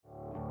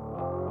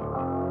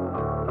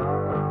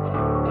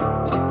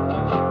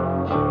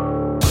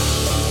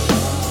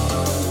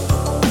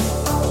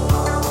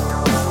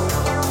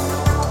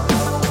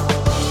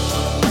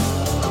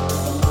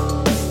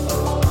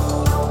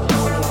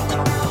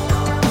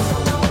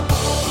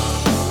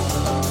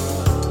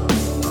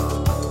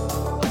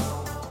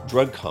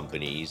Drug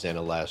companies and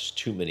alas,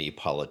 too many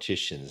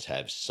politicians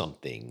have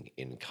something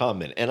in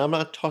common. And I'm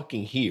not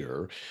talking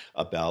here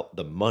about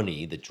the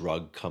money that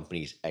drug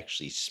companies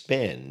actually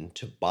spend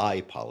to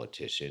buy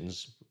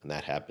politicians, and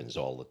that happens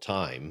all the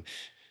time.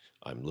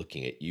 I'm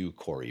looking at you,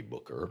 Cory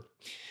Booker.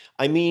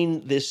 I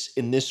mean this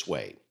in this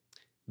way.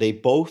 They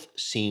both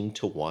seem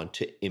to want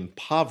to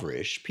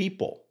impoverish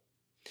people.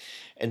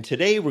 And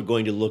today we're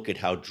going to look at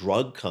how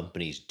drug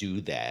companies do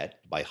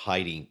that by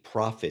hiding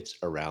profits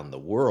around the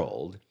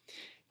world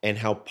and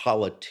how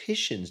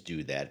politicians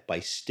do that by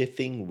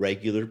stiffing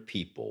regular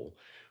people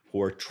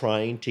who are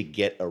trying to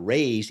get a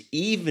raise,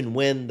 even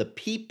when the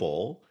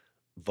people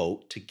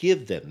vote to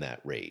give them that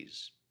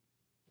raise.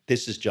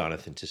 This is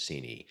Jonathan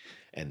Tassini,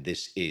 and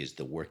this is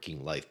the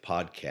Working Life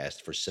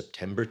Podcast for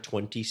September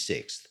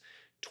 26th,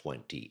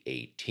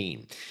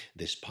 2018.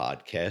 This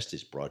podcast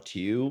is brought to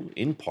you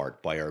in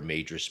part by our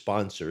major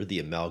sponsor, the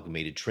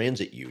Amalgamated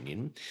Transit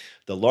Union,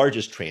 the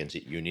largest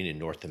transit union in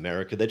North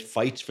America that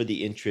fights for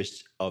the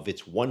interests of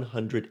its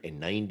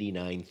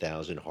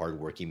 199,000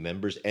 hardworking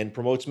members and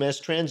promotes mass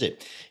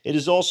transit. It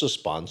is also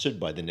sponsored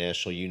by the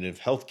National Union of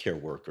Healthcare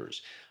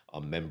Workers,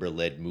 a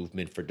member-led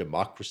movement for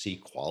democracy,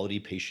 quality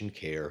patient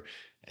care,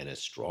 and a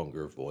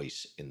stronger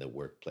voice in the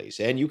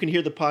workplace. And you can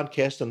hear the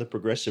podcast on the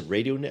Progressive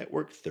Radio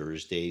Network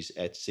Thursdays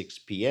at 6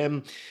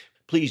 p.m.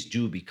 Please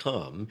do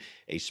become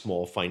a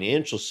small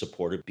financial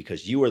supporter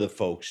because you are the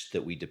folks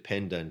that we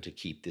depend on to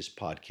keep this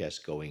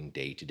podcast going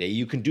day to day.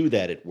 You can do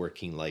that at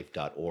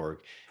workinglife.org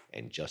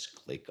and just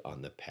click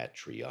on the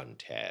Patreon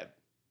tab.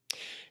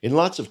 In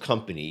lots of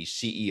companies,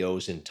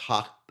 CEOs and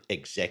top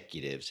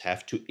executives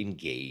have to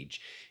engage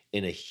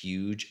in a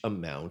huge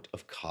amount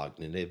of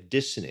cognitive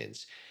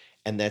dissonance.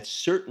 And that's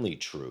certainly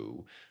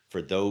true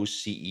for those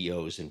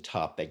CEOs and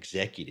top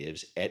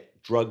executives at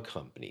drug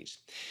companies.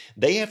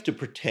 They have to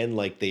pretend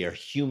like they are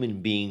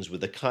human beings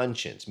with a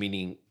conscience,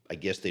 meaning, I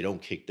guess, they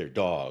don't kick their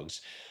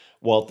dogs,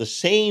 while at the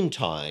same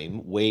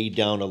time weigh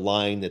down a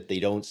line that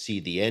they don't see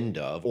the end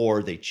of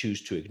or they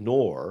choose to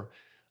ignore.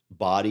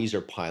 Bodies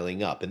are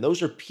piling up. And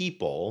those are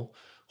people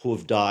who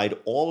have died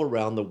all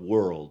around the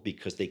world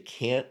because they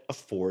can't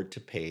afford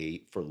to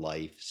pay for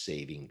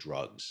life-saving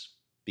drugs,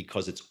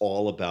 because it's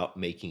all about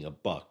making a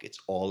buck. It's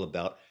all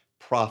about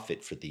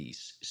profit for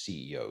these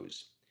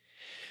CEOs.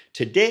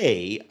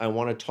 Today, I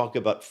want to talk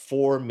about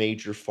four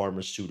major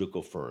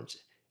pharmaceutical firms: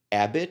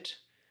 Abbott,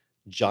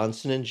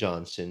 Johnson &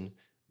 Johnson,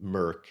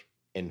 Merck,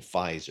 and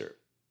Pfizer.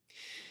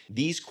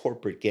 These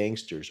corporate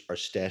gangsters are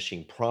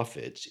stashing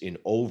profits in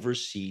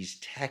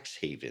overseas tax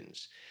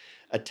havens,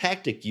 a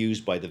tactic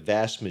used by the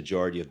vast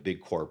majority of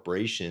big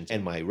corporations,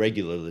 and my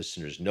regular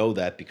listeners know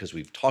that because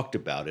we've talked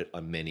about it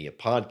on many a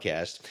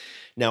podcast.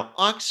 Now,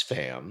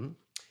 Oxfam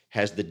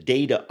has the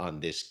data on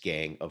this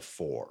gang of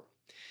four.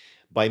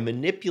 By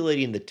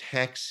manipulating the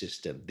tax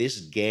system, this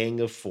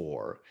gang of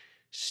four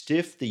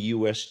stiffed the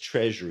U.S.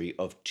 Treasury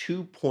of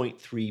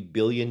 $2.3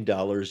 billion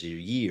a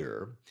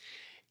year,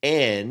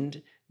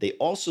 and they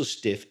also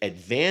stiff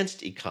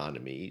advanced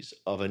economies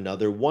of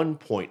another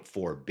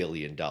 $1.4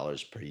 billion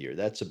per year.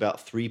 That's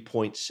about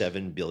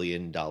 $3.7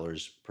 billion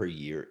per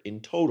year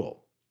in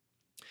total.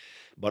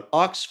 But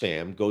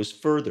Oxfam goes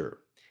further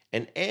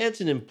and adds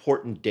an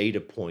important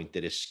data point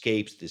that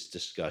escapes this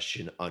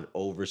discussion on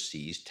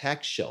overseas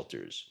tax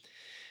shelters.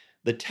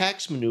 The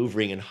tax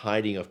maneuvering and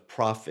hiding of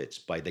profits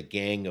by the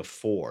gang of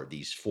four,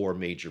 these four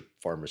major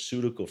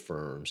pharmaceutical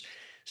firms,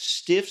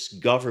 stiffs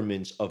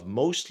governments of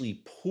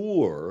mostly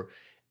poor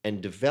and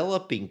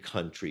developing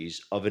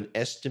countries of an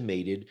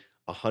estimated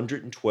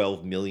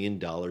 $112 million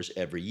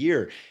every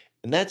year.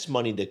 And that's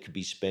money that could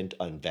be spent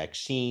on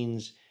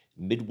vaccines,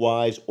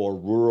 midwives, or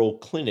rural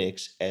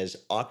clinics, as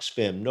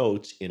Oxfam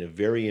notes in a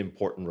very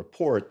important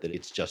report that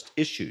it's just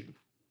issued.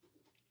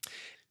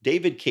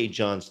 David Cay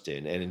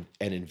Johnston, an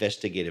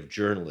investigative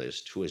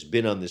journalist who has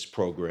been on this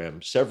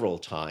program several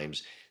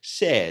times,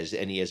 says,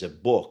 and he has a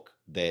book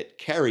that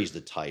carries the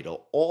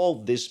title,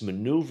 "All This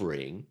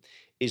Maneuvering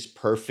is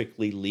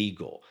Perfectly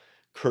Legal,"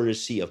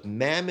 courtesy of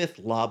mammoth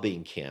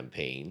lobbying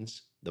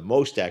campaigns, the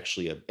most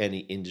actually of any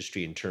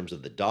industry in terms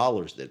of the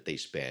dollars that they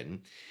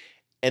spend.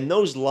 And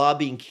those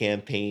lobbying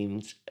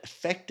campaigns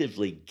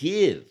effectively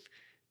give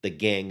the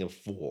Gang of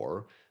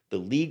Four the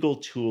legal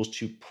tools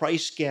to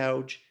price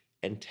gouge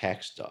and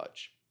tax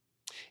dodge.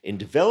 In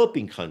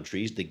developing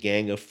countries, the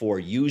Gang of Four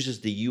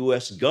uses the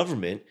U.S.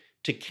 government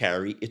to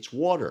carry its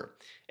water.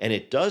 And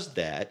it does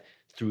that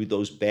through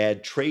those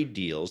bad trade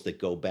deals that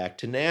go back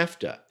to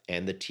NAFTA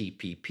and the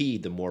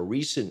TPP, the more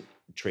recent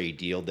trade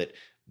deal that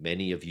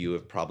many of you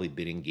have probably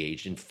been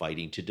engaged in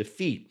fighting to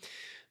defeat.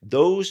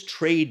 Those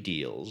trade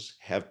deals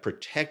have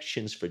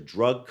protections for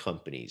drug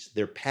companies,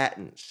 their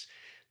patents,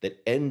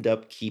 that end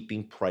up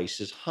keeping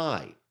prices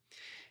high.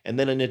 And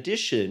then in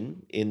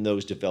addition, in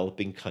those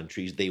developing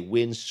countries, they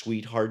win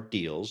sweetheart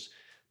deals,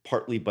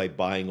 partly by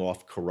buying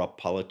off corrupt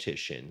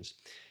politicians,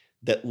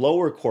 that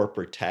lower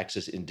corporate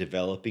taxes in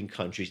developing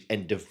countries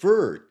and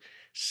divert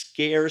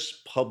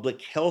scarce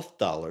public health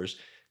dollars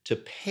to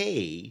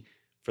pay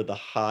for the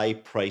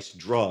high-priced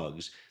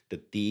drugs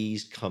that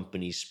these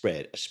companies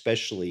spread,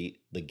 especially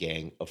the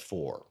Gang of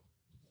Four.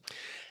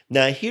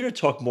 Now, here to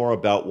talk more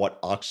about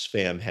what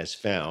Oxfam has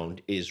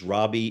found is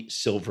Robbie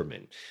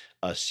Silverman,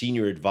 a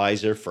senior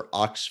advisor for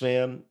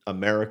Oxfam,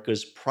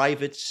 America's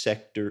private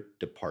sector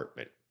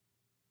department.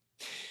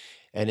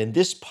 And in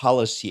this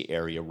policy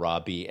area,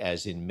 Robbie,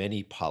 as in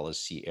many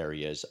policy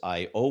areas,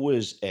 I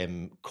always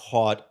am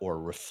caught or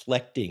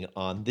reflecting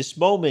on this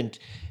moment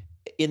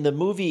in the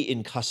movie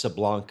in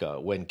Casablanca,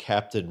 when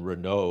Captain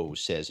Renault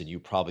says, and you're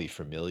probably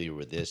familiar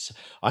with this,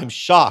 I'm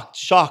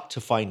shocked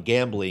to find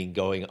gambling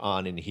going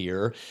on in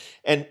here.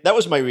 And that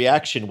was my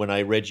reaction when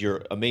I read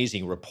your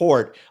amazing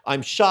report.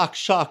 I'm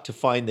shocked to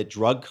find that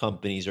drug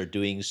companies are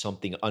doing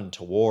something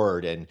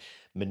untoward and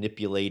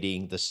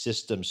manipulating the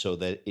system so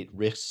that it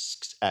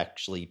risks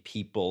actually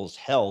people's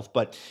health.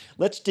 But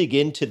let's dig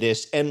into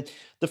this. And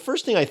the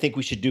first thing I think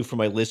we should do for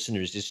my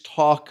listeners is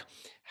talk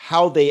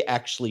how they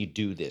actually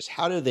do this.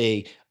 How do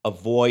they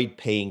avoid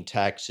paying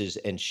taxes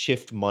and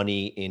shift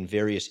money in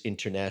various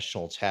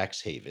international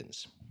tax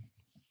havens?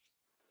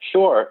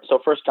 Sure. So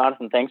first,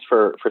 Jonathan, thanks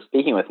for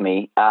speaking with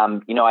me.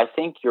 I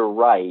think you're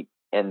right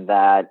in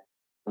that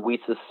we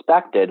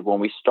suspected when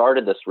we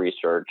started this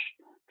research,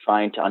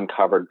 trying to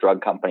uncover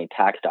drug company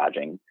tax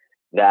dodging,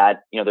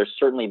 that there's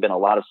certainly been a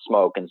lot of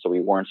smoke, and so we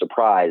weren't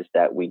surprised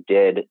that we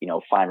did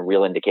find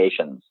real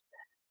indications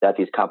that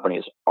these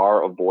companies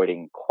are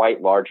avoiding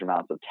quite large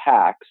amounts of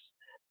tax.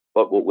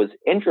 But what was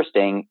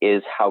interesting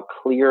is how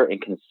clear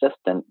and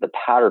consistent the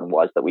pattern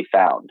was that we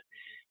found.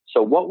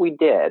 So what we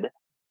did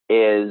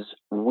is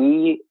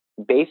we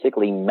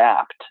basically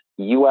mapped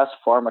US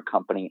pharma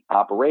company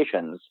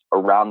operations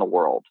around the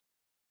world.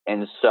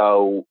 And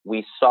so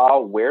we saw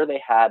where they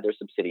had their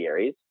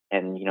subsidiaries.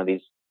 And,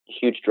 these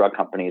huge drug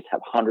companies have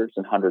hundreds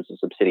and hundreds of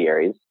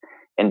subsidiaries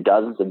in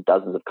dozens and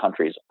dozens of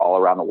countries all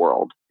around the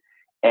world.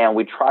 And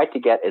we tried to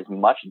get as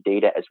much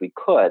data as we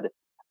could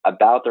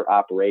about their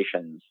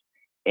operations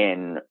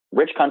in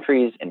rich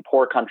countries, in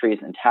poor countries,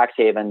 in tax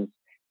havens,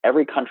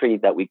 every country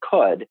that we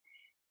could.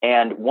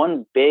 And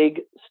one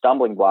big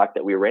stumbling block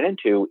that we ran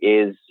into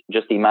is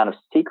just the amount of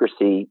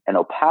secrecy and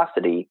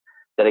opacity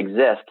that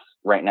exists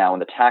right now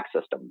in the tax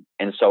system.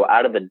 And so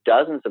out of the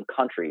dozens of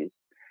countries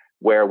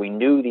where we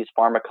knew these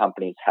pharma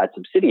companies had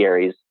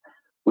subsidiaries,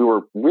 we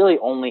were really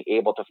only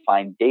able to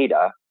find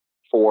data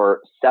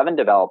for 7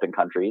 developing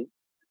countries,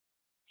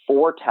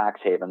 4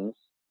 tax havens,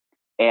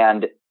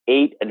 and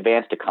 8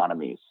 advanced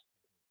economies.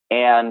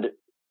 And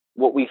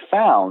what we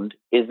found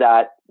is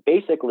that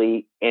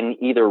basically in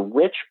either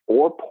rich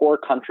or poor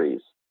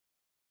countries,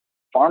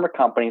 pharma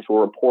companies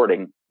were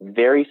reporting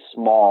very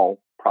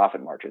small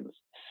profit margins,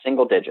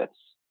 single digits.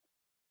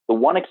 The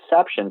one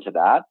exception to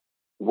that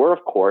were,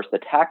 of course, the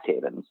tax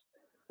havens,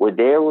 where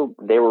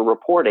they were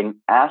reporting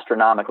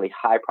astronomically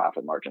high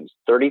profit margins,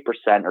 30%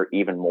 or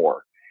even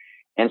more.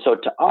 And so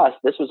to us,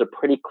 this was a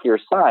pretty clear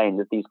sign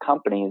that these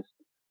companies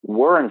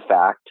were, in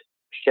fact,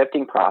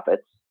 shifting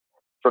profits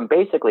from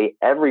basically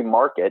every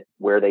market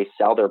where they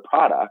sell their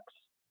products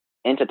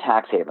into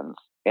tax havens.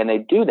 And they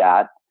do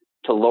that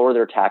to lower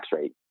their tax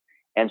rate.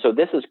 And so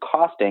this is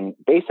costing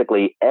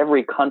basically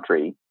every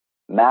country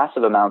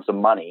massive amounts of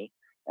money.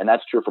 And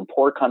that's true for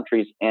poor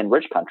countries and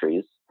rich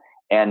countries.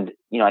 And,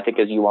 I think,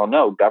 as you all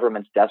know,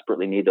 governments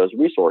desperately need those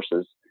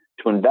resources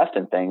to invest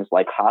in things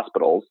like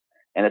hospitals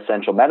and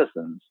essential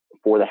medicines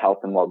for the health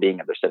and well-being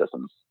of their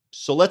citizens.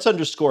 So let's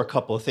underscore a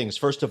couple of things.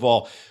 First of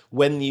all,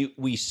 when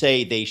we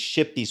say they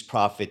ship these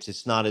profits,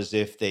 it's not as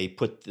if they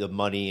put the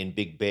money in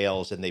big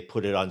bales and they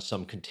put it on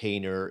some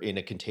container in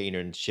a container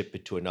and ship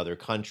it to another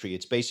country.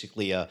 It's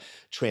basically a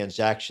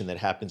transaction that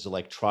happens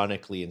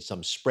electronically in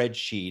some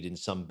spreadsheet in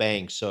some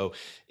bank. So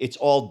it's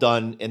all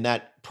done, and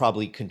that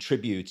probably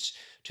contributes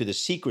to the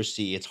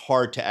secrecy. It's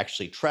hard to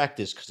actually track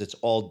this because it's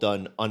all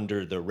done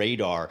under the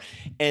radar.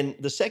 And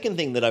the second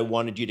thing that I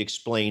wanted you to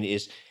explain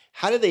is,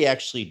 how do they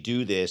actually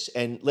do this?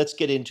 And let's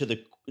get into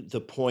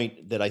the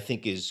point that I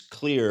think is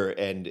clear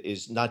and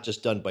is not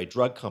just done by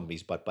drug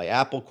companies, but by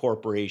Apple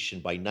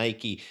Corporation, by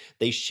Nike.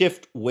 They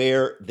shift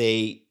where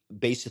they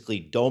basically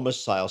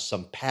domicile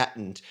some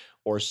patent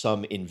or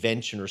some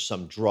invention or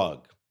some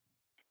drug.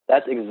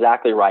 That's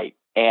exactly right.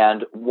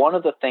 And one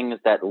of the things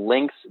that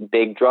links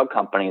big drug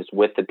companies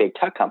with the big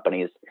tech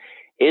companies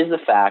is the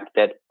fact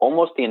that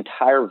almost the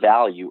entire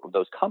value of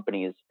those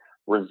companies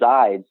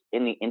resides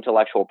in the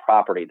intellectual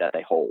property that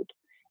they hold.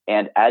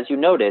 And as you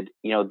noted,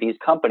 these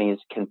companies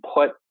can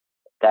put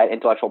that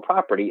intellectual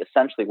property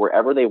essentially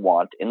wherever they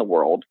want in the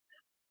world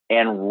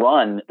and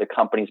run the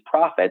company's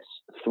profits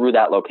through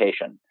that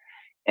location.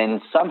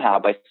 And somehow,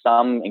 by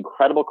some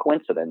incredible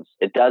coincidence,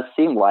 it does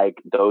seem like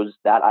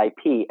that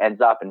IP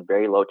ends up in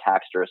very low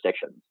tax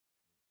jurisdictions.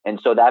 And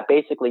so that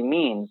basically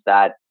means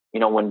that,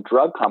 when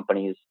drug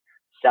companies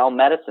sell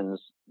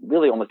medicines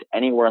really almost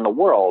anywhere in the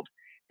world,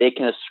 they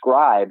can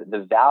ascribe the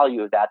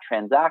value of that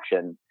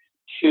transaction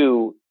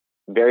to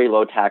very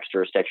low tax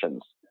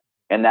jurisdictions.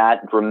 And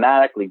that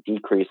dramatically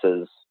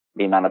decreases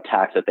the amount of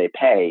tax that they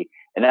pay.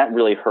 And that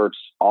really hurts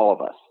all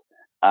of us.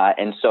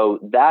 And so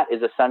that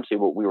is essentially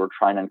what we were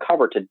trying to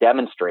uncover, to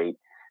demonstrate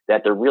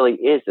that there really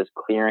is this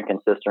clear and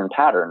consistent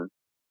pattern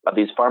of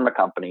these pharma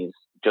companies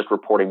just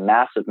reporting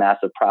massive,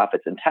 massive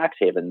profits in tax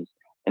havens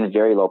and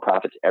very low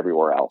profits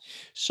everywhere else.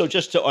 So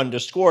just to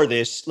underscore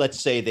this, let's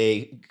say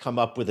they come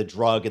up with a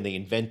drug and they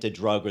invent a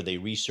drug or they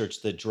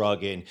research the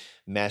drug in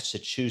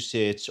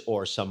Massachusetts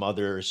or some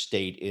other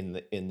state in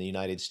the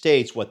United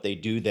States. What they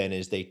do then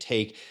is they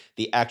take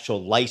the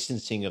actual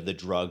licensing of the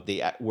drug,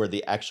 where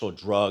the actual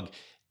drug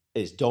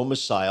is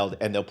domiciled,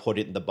 and they'll put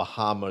it in the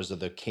Bahamas or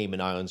the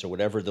Cayman Islands or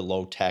whatever the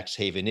low tax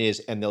haven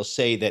is, and they'll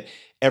say that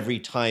every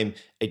time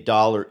a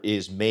dollar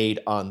is made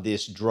on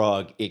this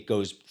drug, it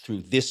goes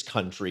through this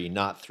country,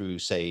 not through,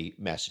 say,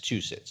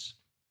 Massachusetts.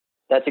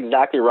 That's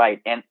exactly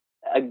right. And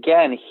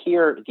again,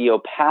 here, the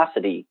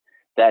opacity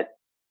that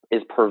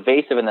is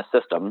pervasive in the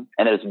system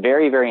and is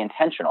very, very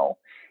intentional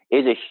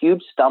is a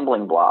huge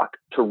stumbling block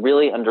to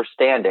really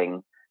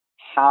understanding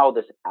how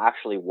this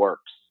actually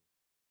works.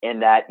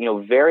 And that,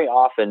 very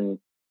often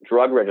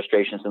drug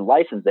registrations and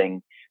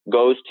licensing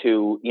goes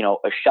to,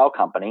 a shell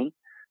company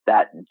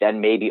that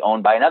then may be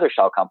owned by another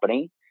shell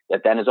company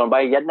that then is owned by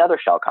yet another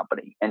shell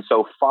company. And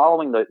so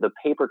following the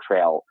paper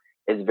trail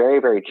is very,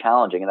 very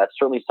challenging. And that's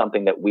certainly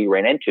something that we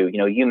ran into.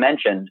 You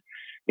mentioned,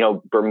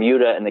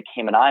 Bermuda and the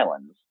Cayman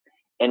Islands.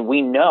 And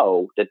we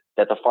know that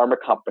the pharma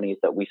companies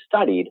that we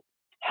studied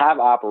have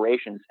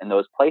operations in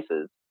those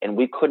places. And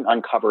we couldn't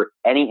uncover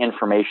any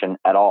information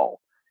at all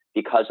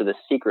because of the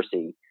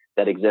secrecy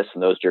that exists in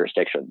those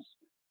jurisdictions.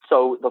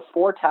 So the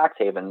 4 tax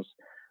havens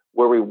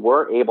where we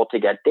were able to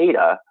get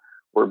data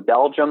were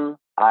Belgium,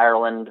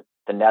 Ireland,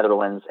 the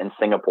Netherlands, and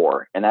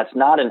Singapore. And that's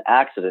not an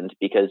accident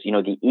because,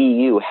 the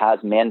EU has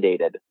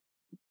mandated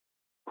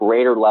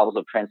greater levels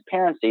of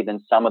transparency than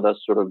some of the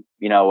sort of,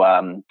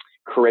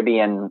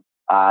 Caribbean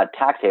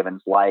tax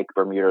havens like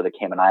Bermuda or the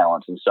Cayman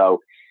Islands. And so,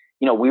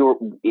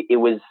 it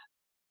was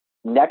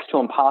next to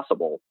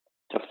impossible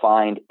to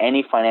find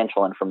any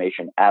financial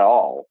information at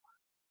all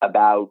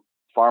about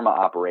pharma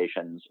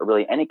operations or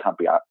really any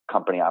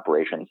company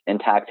operations in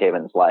tax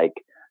havens like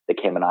the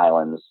Cayman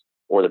Islands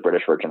or the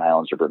British Virgin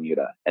Islands or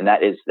Bermuda. And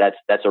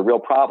that's a real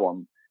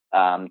problem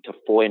to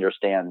fully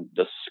understand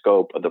the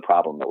scope of the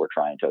problem that we're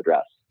trying to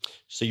address.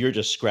 So you're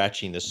just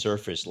scratching the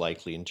surface,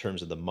 likely, in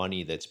terms of the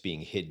money that's being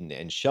hidden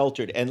and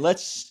sheltered. And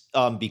let's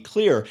be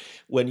clear,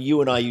 when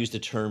you and I use the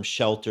term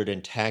sheltered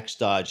and tax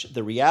dodge,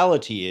 the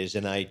reality is,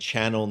 and I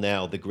channel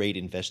now the great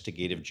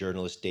investigative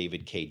journalist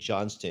David Cay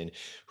Johnston,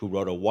 who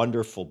wrote a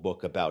wonderful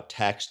book about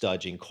tax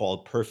dodging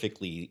called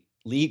Perfectly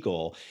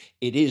Legal.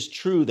 It is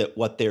true that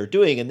what they're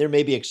doing, and there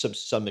may be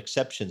some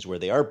exceptions where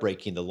they are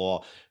breaking the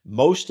law,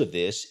 most of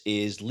this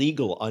is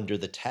legal under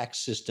the tax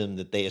system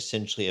that they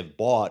essentially have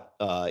bought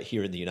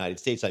here in the United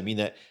States. I mean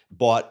that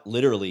bought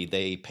literally.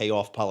 They pay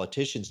off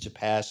politicians to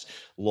pass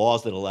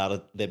laws that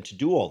allow them to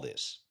do all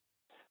this.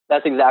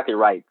 That's exactly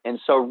right.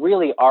 And so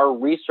really our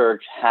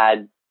research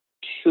had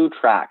 2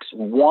 tracks.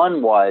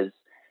 One was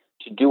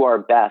to do our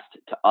best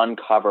to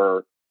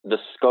uncover the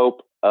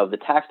scope of the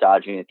tax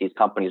dodging that these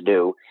companies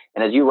do.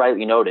 And as you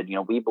rightly noted,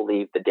 we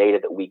believe the data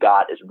that we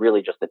got is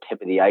really just the tip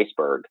of the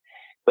iceberg.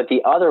 But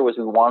the other was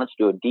we wanted to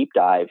do a deep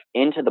dive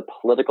into the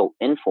political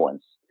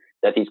influence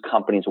that these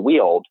companies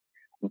wield,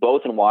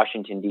 both in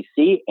Washington,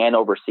 D.C. and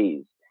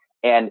overseas.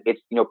 And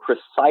it's,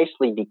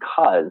 precisely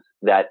because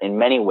that in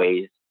many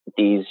ways,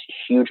 these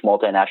huge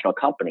multinational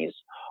companies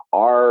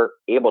are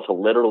able to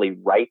literally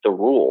write the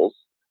rules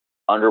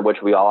under which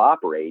we all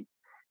operate,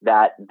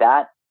 that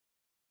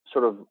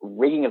sort of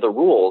rigging of the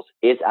rules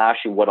is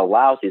actually what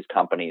allows these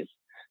companies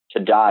to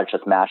dodge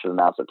such massive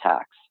amounts of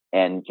tax.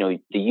 And,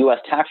 the U.S.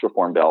 tax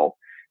reform bill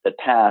that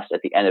passed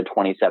at the end of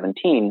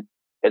 2017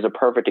 is a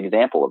perfect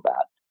example of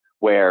that,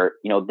 where,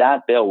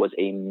 that bill was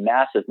a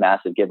massive,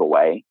 massive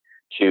giveaway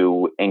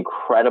to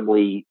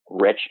incredibly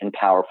rich and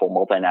powerful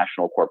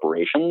multinational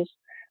corporations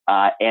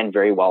and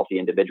very wealthy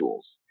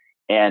individuals.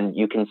 And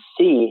you can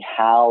see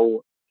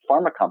how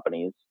pharma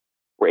companies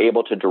were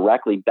able to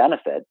directly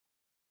benefit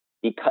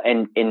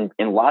in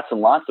lots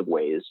and lots of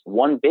ways.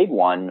 One big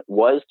one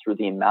was through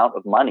the amount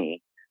of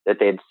money that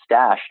they had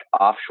stashed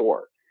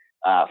offshore.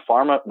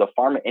 The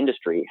pharma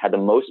industry had the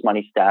most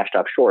money stashed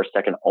offshore,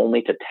 second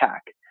only to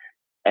tech.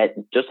 At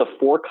just the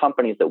 4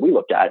 companies that we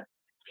looked at,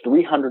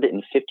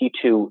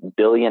 $352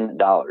 billion.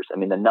 I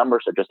mean, the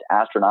numbers are just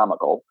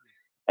astronomical.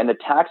 And the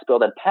tax bill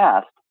that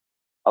passed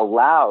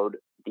allowed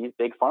these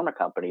big pharma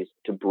companies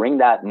to bring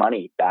that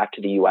money back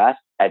to the U.S.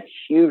 at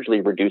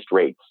hugely reduced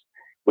rates,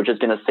 which is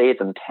going to save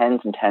them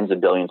tens and tens of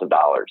billions of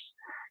dollars.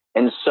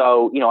 And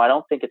so, I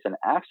don't think it's an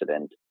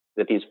accident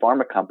that these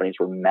pharma companies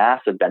were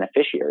massive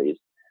beneficiaries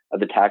of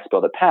the tax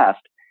bill that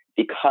passed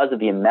because of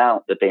the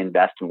amount that they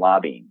invest in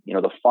lobbying.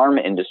 The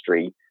pharma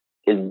industry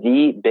is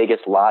the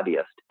biggest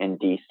lobbyist in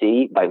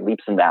DC by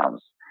leaps and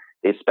bounds.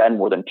 They spend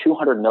more than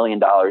 $200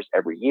 million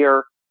every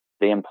year.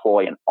 They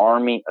employ an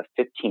army of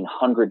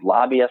 1,500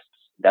 lobbyists.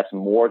 That's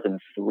more than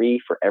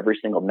 3 for every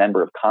single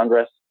member of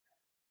Congress.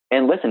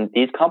 And listen,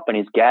 these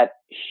companies get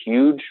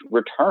huge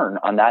return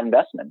on that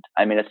investment.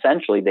 I mean,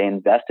 essentially, they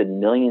invested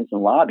millions in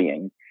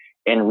lobbying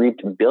and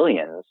reaped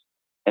billions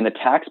in the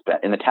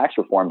tax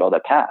reform bill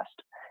that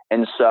passed.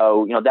 And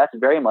so, that's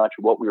very much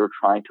what we were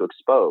trying to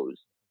expose,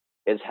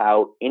 is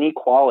how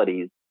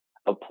inequalities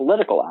of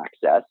political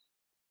access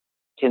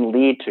can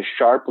lead to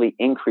sharply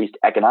increased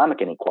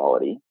economic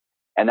inequality.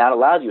 And that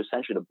allows you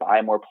essentially to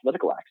buy more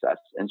political access.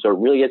 And so it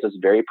really is this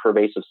very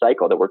pervasive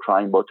cycle that we're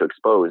trying both to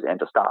expose and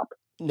to stop.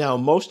 Now,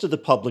 most of the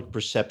public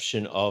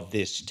perception of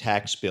this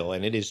tax bill,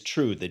 and it is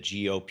true, the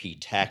GOP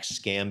tax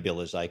scam bill,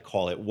 as I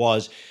call it,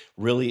 was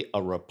really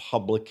a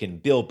Republican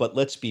bill. But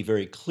let's be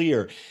very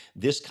clear,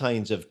 this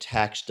kinds of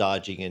tax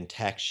dodging and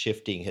tax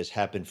shifting has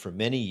happened for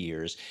many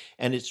years,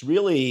 and it's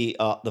really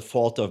the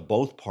fault of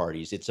both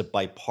parties. It's a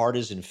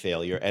bipartisan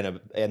failure,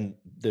 and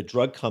the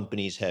drug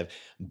companies have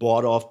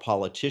bought off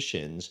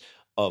politicians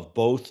of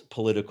both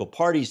political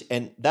parties,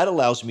 and that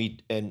allows me,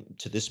 and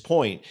to this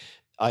point,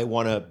 I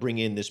want to bring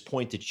in this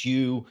point that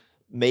you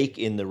make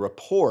in the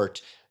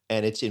report,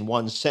 and it's in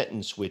one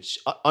sentence, which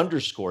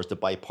underscores the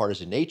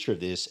bipartisan nature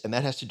of this, and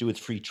that has to do with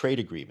free trade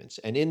agreements.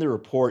 And in the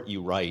report,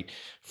 you write,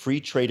 free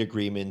trade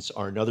agreements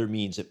are another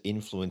means of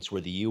influence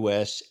where the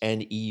US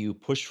and EU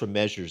push for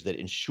measures that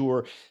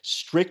ensure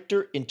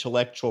stricter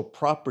intellectual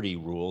property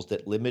rules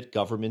that limit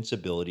government's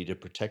ability to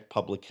protect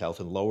public health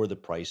and lower the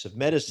price of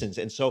medicines.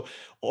 And so,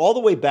 all the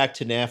way back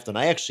to NAFTA, and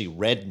I actually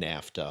read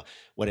NAFTA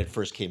when it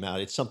first came out.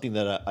 It's something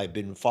that I've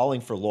been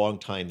following for a long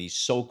time, these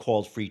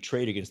so-called free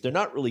trade agreements. They're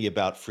not really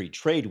about free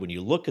trade when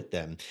you look at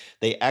them.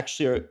 They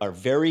actually are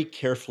very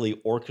carefully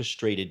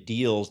orchestrated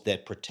deals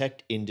that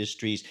protect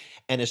industries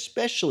and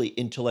especially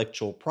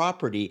intellectual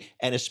property,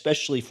 and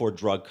especially for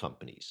drug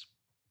companies.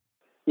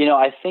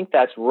 I think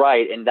that's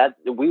right. And that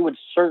we would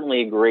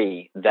certainly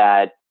agree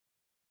that,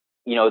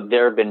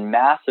 there have been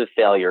massive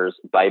failures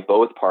by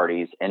both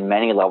parties in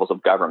many levels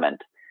of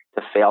government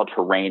to fail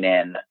to rein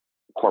in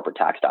corporate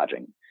tax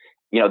dodging.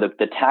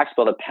 The tax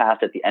bill that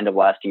passed at the end of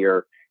last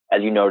year,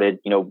 as you noted,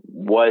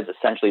 was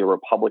essentially a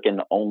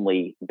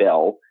Republican-only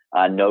bill.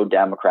 No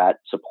Democrat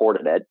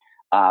supported it.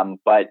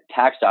 But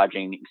tax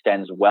dodging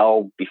extends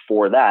well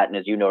before that. And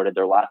as you noted,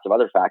 there are lots of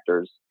other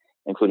factors,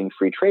 including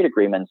free trade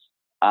agreements,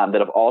 that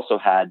have also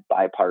had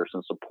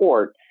bipartisan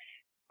support.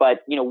 But,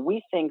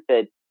 we think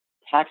that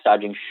tax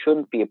dodging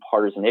shouldn't be a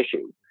partisan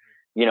issue.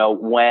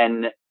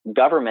 When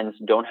governments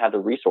don't have the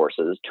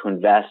resources to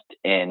invest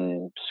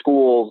in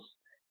schools,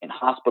 in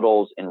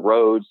hospitals, in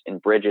roads, in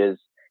bridges,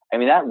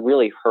 that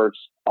really hurts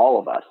all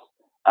of us.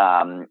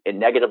 It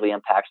negatively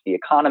impacts the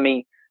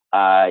economy.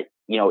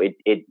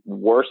 It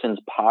worsens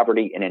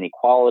poverty and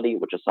inequality,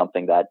 which is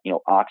something that,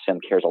 Oxfam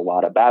cares a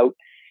lot about.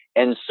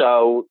 And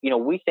so,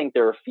 we think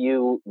there are a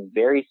few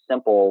very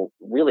simple,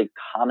 really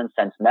common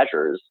sense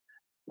measures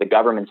that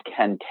governments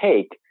can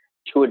take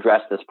to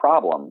address this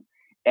problem.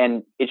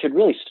 And it should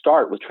really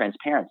start with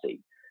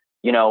transparency.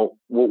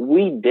 What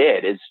we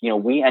did is,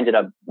 we ended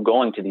up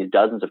going to these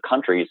dozens of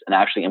countries and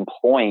actually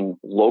employing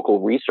local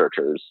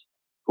researchers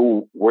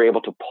who were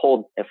able to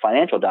pull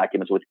financial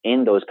documents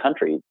within those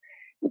countries.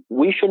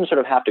 We shouldn't sort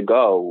of have to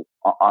go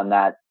on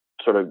that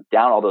sort of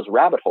down all those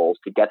rabbit holes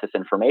to get this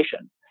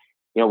information.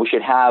 We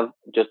should have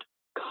just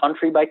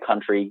country by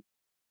country,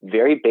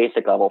 very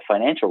basic level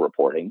financial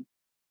reporting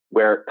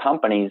where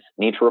companies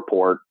need to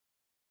report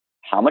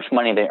how much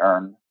money they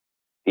earn,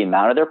 the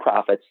amount of their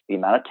profits, the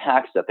amount of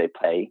tax that they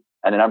pay,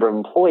 and the number of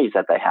employees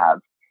that they have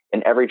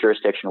in every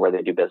jurisdiction where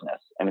they do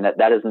business.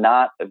 That is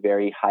not a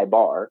very high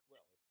bar.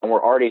 And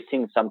we're already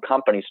seeing some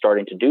companies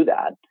starting to do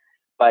that.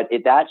 But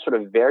that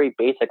sort of very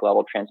basic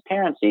level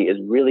transparency is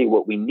really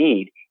what we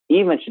need,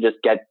 even to just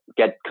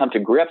come to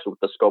grips with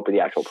the scope of the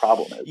actual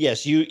problem is.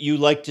 Yes, you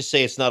like to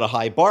say it's not a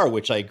high bar,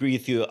 which I agree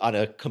with you on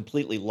a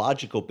completely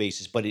logical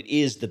basis, but it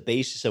is the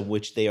basis on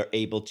which they are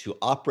able to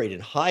operate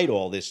and hide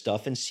all this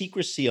stuff. And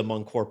secrecy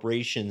among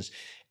corporations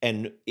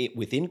and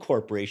within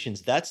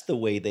corporations, that's the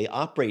way they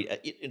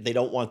operate. They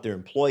don't want their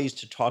employees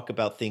to talk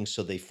about things,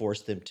 so they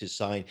force them to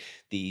sign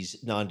these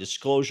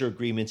non-disclosure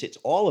agreements. It's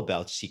all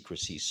about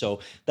secrecy.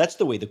 So that's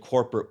the way the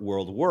corporate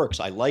world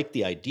works. I like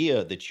the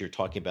idea that you're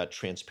talking about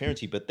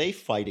transparency, but they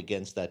fight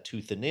against that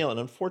tooth and nail. And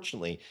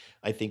unfortunately,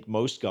 I think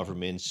most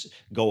governments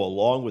go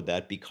along with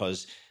that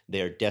because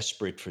they're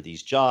desperate for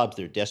these jobs.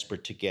 They're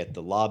desperate to get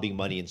the lobbying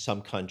money. In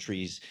some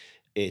countries,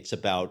 it's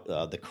about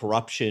the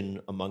corruption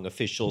among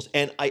officials.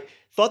 And I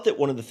thought that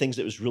one of the things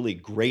that was really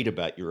great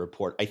about your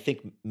report, I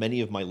think many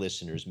of my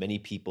listeners, many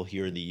people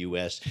here in the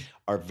US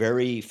are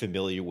very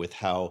familiar with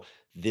how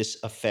this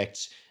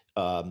affects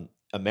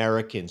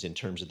Americans in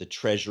terms of the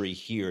treasury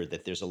here,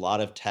 that there's a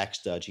lot of tax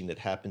dodging that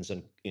happens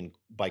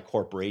by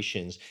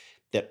corporations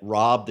that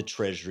rob the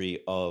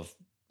treasury of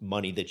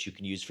money that you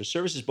can use for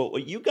services. But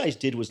what you guys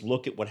did was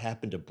look at what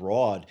happened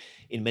abroad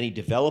in many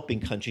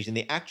developing countries and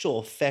the actual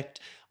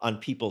effect on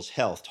people's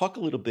health. Talk a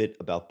little bit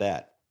about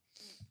that.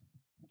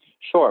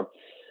 Sure.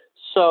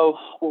 So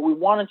what we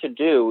wanted to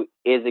do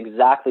is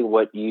exactly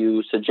what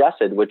you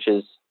suggested, which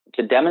is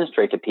to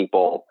demonstrate to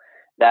people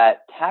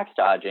that tax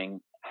dodging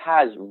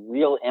has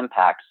real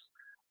impacts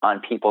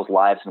on people's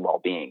lives and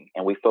well-being.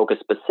 And we focus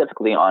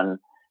specifically on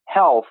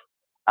health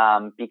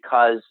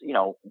because,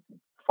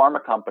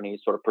 pharma companies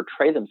sort of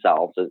portray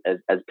themselves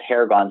as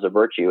paragons of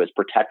virtue, as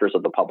protectors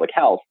of the public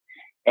health.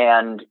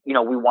 And,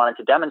 we wanted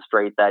to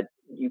demonstrate that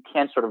you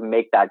can't sort of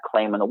make that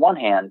claim on the one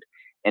hand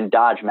and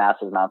dodge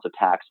massive amounts of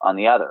tax on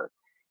the other.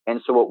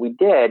 And so what we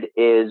did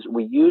is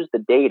we used the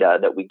data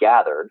that we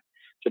gathered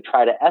to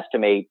try to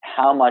estimate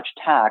how much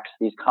tax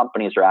these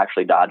companies are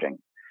actually dodging.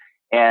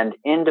 And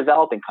in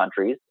developing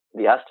countries,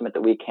 the estimate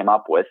that we came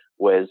up with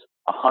was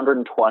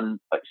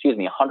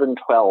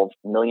 $112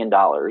 million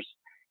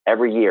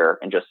every year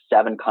in just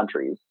 7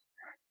 countries.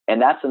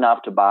 And that's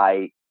enough to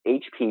buy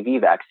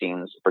HPV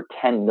vaccines for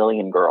 10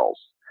 million girls.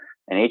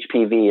 And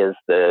HPV is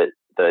the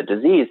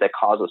disease that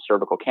causes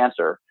cervical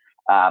cancer,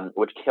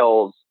 which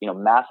kills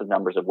massive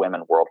numbers of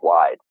women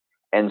worldwide.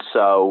 And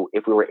so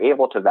if we were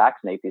able to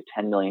vaccinate these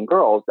 10 million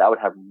girls, that would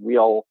have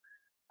real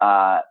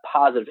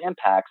positive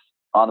impacts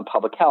on the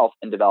public health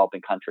in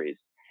developing countries.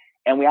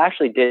 And we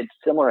actually did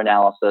similar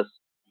analysis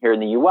here in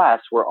the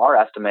US, where our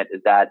estimate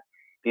is that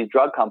these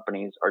drug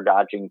companies are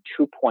dodging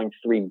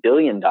 $2.3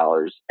 billion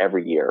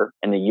every year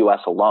in the US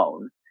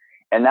alone.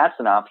 And that's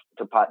enough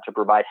to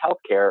provide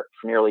healthcare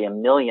for nearly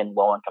 1 million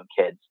low-income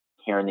kids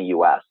here in the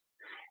US.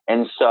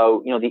 And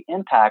so, the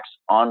impacts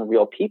on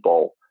real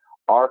people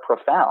are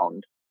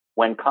profound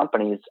when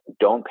companies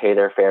don't pay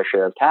their fair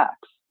share of tax.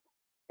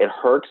 It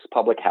hurts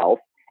public health.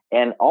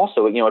 And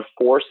also, it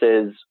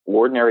forces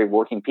ordinary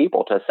working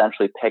people to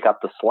essentially pick up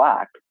the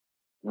slack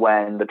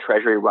when the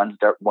treasury runs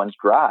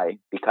dry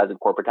because of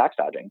corporate tax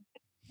dodging.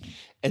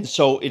 And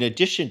so, in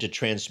addition to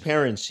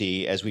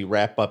transparency, as we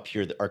wrap up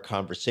here our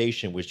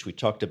conversation, which we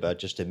talked about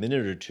just a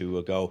minute or two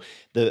ago,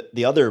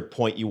 the other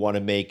point you want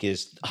to make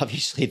is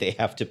obviously they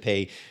have to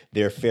pay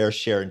their fair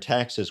share in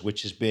taxes,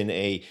 which has been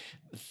a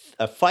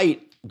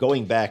fight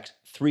going back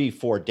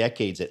 3-4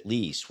 decades at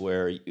least,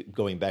 where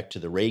going back to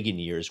the Reagan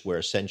years, where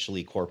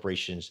essentially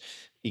corporations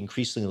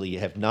increasingly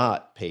have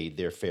not paid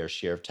their fair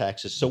share of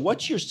taxes. So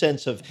what's your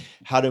sense of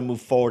how to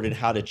move forward and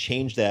how to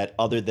change that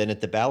other than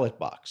at the ballot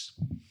box?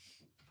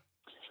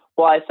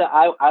 Well,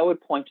 I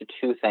would point to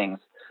 2 things.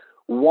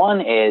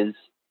 One is,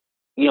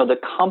 the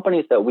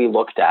companies that we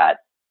looked at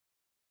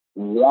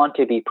want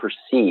to be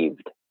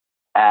perceived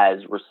as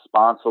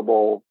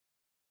responsible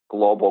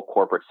global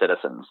corporate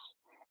citizens.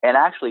 And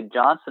actually,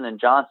 Johnson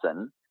 &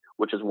 Johnson,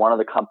 which is one of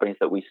the companies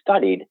that we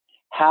studied,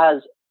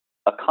 has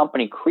a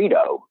company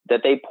credo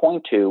that they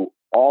point to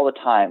all the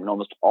time in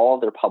almost all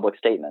of their public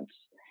statements.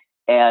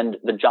 And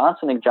the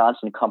Johnson &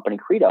 Johnson company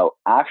credo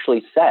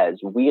actually says,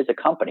 we as a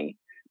company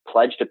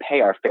pledge to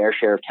pay our fair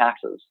share of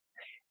taxes.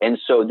 And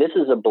so this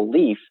is a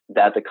belief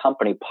that the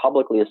company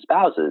publicly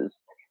espouses.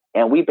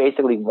 And we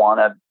basically want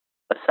to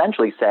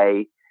essentially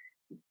say,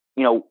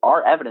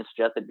 our evidence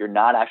suggests that you're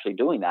not actually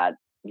doing that.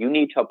 You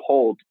need to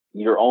uphold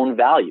your own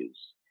values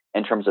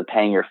in terms of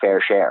paying your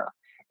fair share.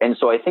 And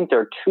so I think there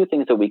are 2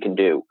 things that we can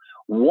do.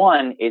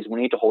 One is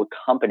we need to hold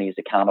companies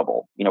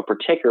accountable,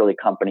 particularly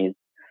companies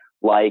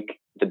like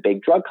the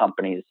big drug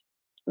companies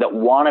that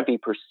want to be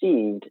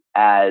perceived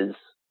as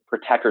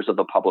protectors of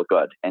the public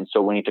good. And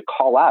so we need to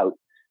call out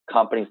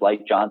companies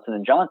like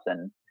Johnson &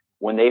 Johnson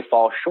when they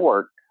fall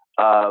short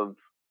of,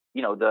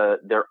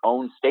 their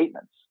own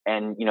statements.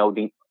 And,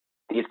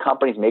 these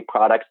companies make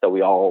products that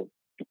we all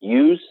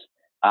use,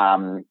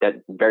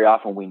 that very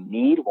often we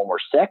need when we're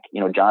sick.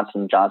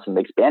 Johnson & Johnson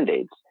makes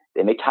Band-Aids.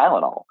 They make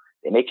Tylenol.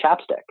 They make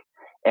chapstick.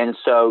 And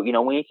so,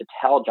 we need to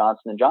tell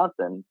Johnson &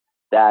 Johnson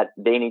that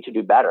they need to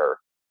do better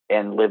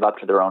and live up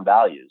to their own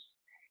values.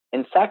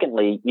 And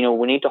secondly,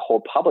 we need to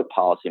hold public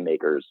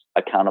policymakers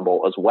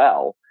accountable as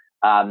well.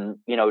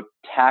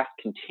 Tax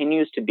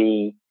continues to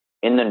be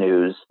in the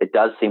news. It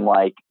does seem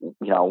like,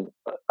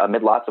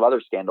 amid lots of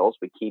other scandals,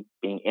 we keep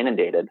being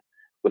inundated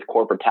with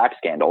corporate tax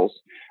scandals.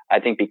 I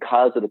think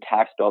because of the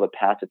tax bill that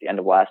passed at the end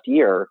of last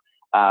year,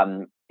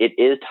 it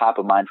is top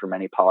of mind for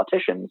many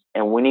politicians.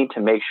 And we need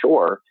to make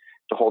sure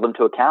to hold them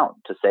to account,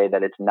 to say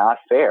that it's not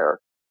fair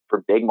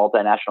for big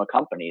multinational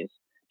companies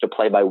to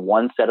play by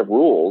one set of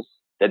rules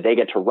that they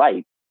get to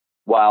write,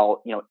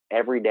 while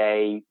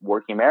everyday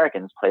working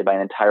Americans play by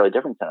an entirely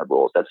different set of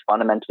rules. That's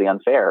fundamentally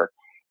unfair.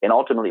 And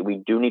ultimately,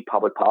 we do need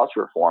public policy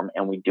reform,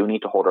 and we do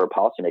need to hold our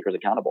policymakers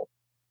accountable.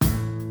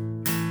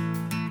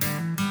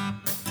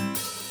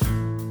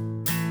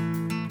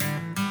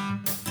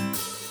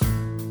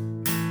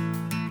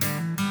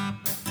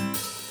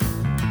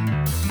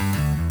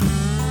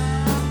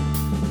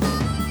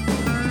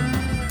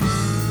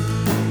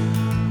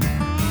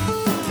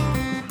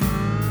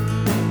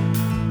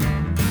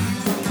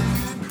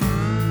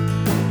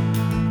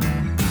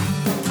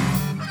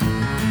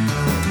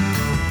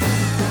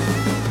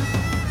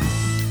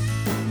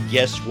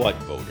 Guess what,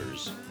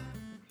 voters?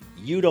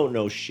 You don't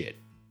know shit.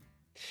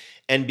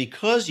 And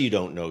because you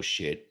don't know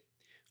shit,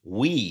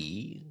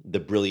 we, the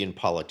brilliant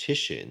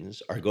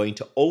politicians, are going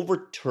to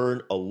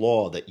overturn a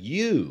law that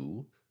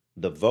you,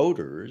 the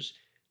voters,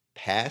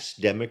 passed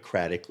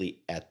democratically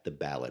at the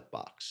ballot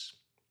box.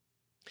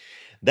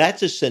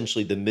 That's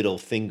essentially the middle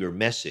finger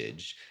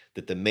message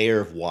that the mayor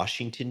of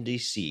Washington,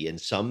 D.C., and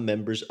some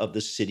members of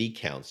the city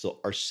council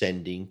are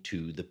sending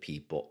to the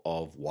people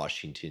of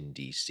Washington,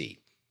 D.C.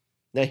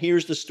 Now,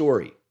 here's the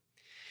story.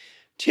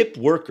 Tip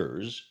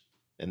workers,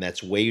 and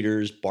that's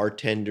waiters,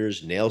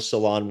 bartenders, nail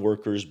salon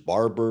workers,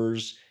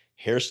 barbers,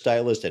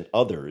 hairstylists, and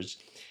others,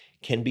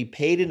 can be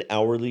paid an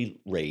hourly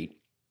rate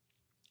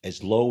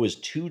as low as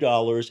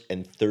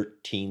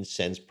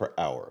 $2.13 per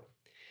hour,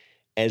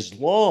 as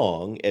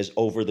long as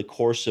over the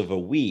course of a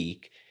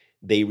week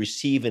they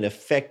receive an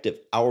effective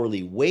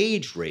hourly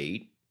wage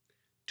rate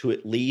to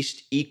at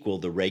least equal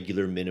the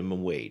regular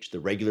minimum wage. The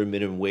regular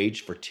minimum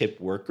wage for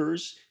tipped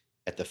workers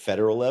at the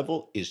federal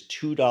level is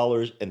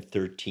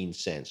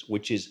 $2.13,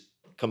 which is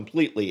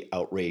completely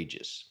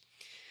outrageous.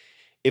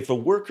 If a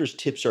worker's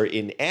tips are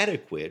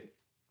inadequate,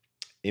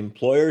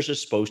 employers are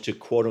supposed to,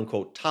 quote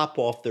unquote, top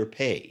off their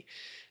pay.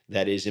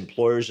 That is,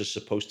 employers are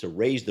supposed to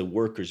raise the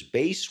worker's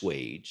base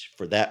wage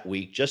for that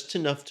week just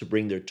enough to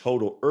bring their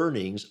total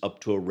earnings up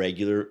to a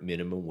regular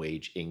minimum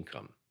wage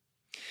income.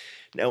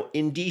 Now,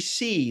 in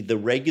DC, the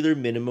regular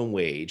minimum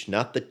wage,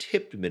 not the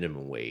tipped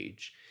minimum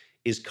wage,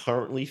 is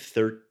currently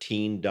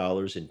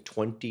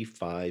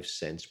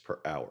 $13.25 per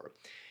hour.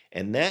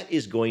 And that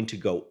is going to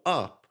go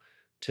up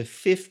to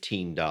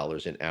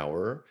 $15 an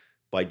hour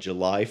by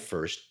July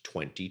 1st,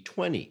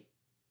 2020.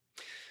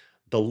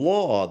 The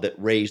law that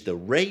raised the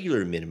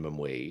regular minimum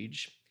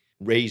wage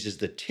raises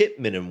the tip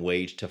minimum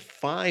wage to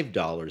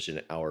 $5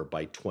 an hour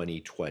by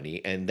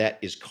 2020, and that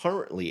is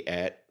currently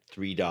at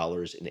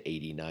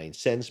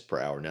 $3.89 per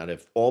hour. Now,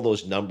 if all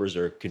those numbers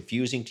are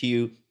confusing to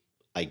you,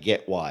 I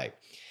get why.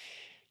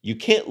 You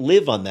can't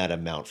live on that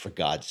amount, for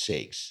God's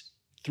sakes.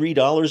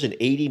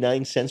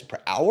 $3.89 per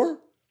hour?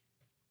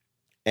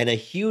 And a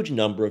huge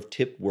number of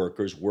tip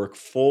workers work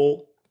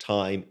full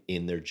time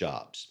in their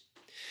jobs.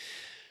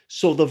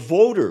 So the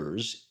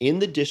voters in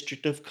the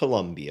District of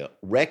Columbia,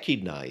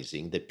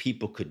 recognizing that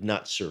people could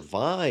not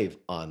survive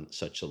on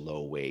such a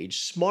low wage,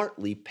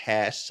 smartly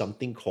passed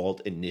something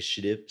called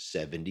Initiative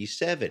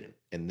 77,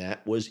 and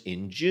that was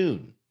in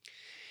June.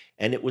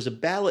 And it was a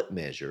ballot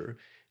measure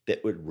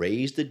that would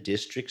raise the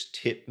district's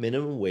tip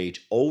minimum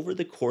wage over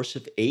the course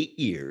of 8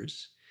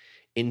 years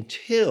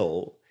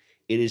until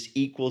it is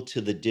equal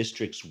to the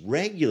district's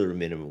regular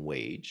minimum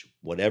wage,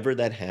 whatever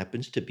that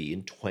happens to be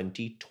in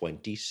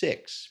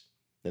 2026.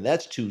 Now,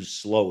 that's too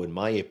slow, in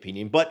my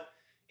opinion, but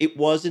it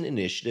was an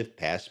initiative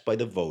passed by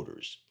the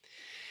voters.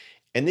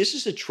 And this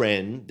is a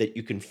trend that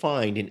you can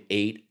find in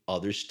 8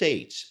 other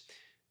states.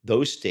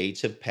 Those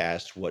states have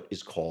passed what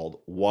is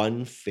called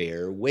one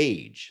fair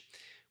wage,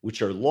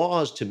 which are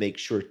laws to make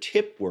sure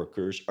tip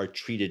workers are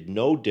treated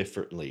no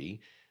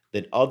differently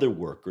than other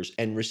workers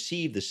and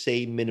receive the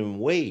same minimum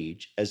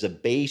wage as a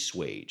base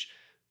wage,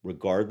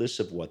 regardless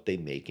of what they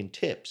make in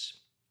tips.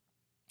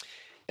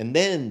 And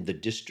then the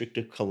District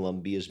of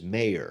Columbia's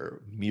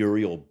mayor,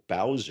 Muriel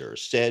Bowser,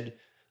 said,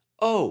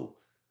 "Oh,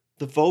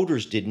 the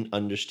voters didn't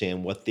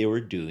understand what they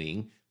were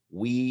doing.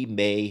 We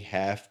may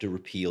have to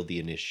repeal the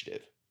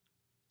initiative."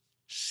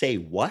 Say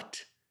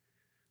what?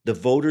 The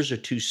voters are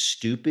too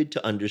stupid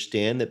to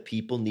understand that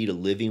people need a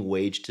living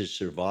wage to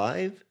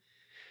survive?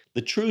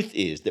 The truth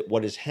is that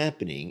what is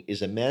happening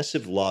is a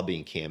massive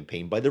lobbying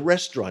campaign by the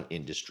restaurant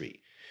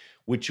industry,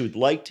 which would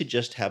like to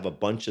just have a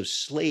bunch of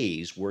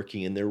slaves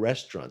working in their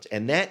restaurants.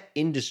 And that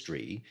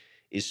industry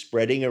is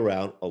spreading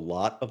around a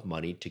lot of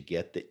money to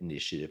get the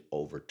initiative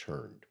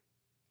overturned.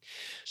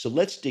 So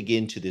let's dig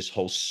into this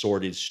whole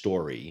sordid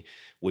story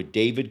with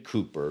David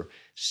Cooper,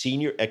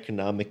 Senior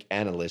Economic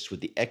Analyst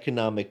with the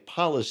Economic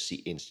Policy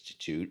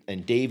Institute.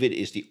 And David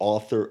is the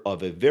author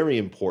of a very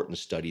important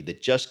study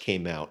that just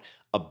came out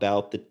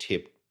about the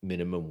tip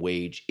minimum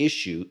wage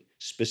issue,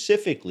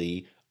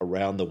 specifically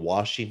around the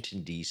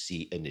Washington,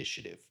 D.C.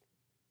 initiative.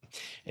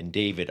 And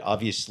David,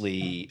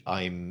 obviously,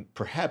 I'm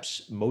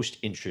perhaps most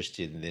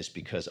interested in this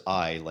because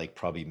I, like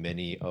probably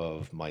many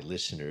of my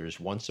listeners,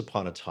 once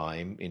upon a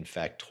time, in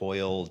fact,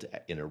 toiled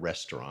in a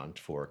restaurant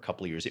for a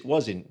couple of years. It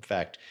was, in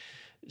fact,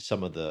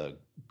 some of the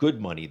good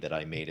money that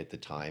I made at the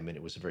time, and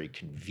it was a very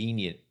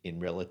convenient in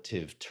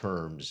relative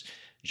terms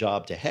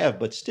job to have,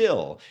 but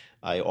still,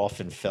 I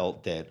often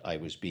felt that I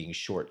was being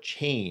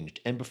shortchanged.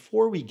 And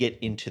before we get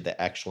into the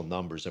actual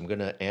numbers, I'm going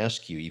to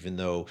ask you, even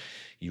though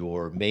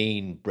your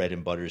main bread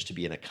and butter is to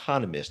be an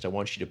economist, I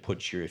want you to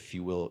put your, if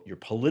you will, your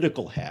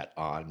political hat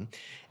on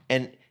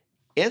and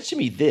answer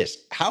me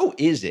this. How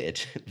is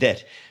it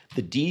that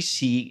the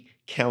DC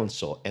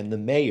council and the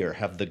mayor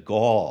have the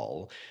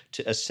gall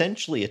to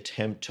essentially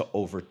attempt to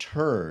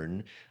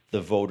overturn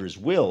the voters'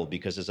 will?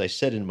 Because as I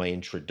said in my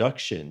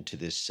introduction to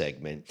this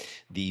segment,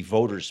 the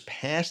voters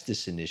passed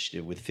this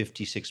initiative with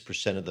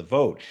 56% of the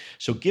vote.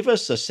 So give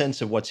us a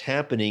sense of what's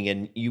happening.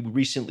 And you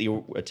recently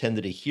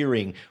attended a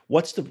hearing.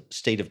 What's the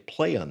state of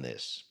play on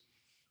this?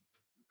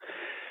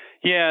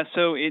 Yeah,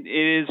 so it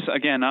is,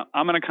 again,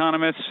 I'm an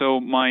economist,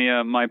 so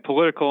my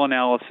political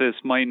analysis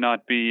might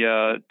not be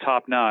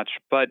top notch,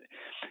 but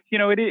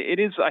it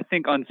is, I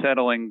think,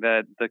 unsettling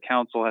that the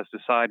council has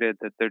decided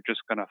that they're just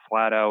going to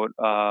flat out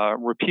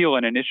repeal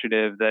an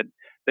initiative that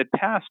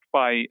passed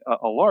by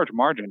a large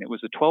margin. It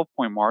was a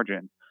 12-point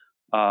margin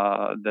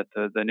that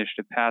the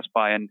initiative passed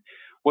by. And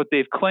what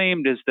they've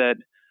claimed is that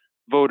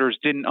voters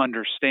didn't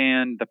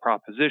understand the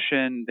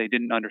proposition, they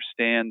didn't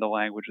understand the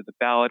language of the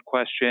ballot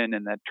question,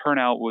 and that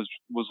turnout was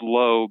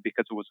low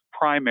because it was a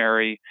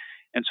primary.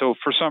 And so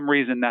for some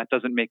reason that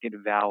doesn't make it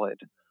valid,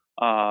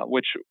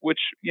 which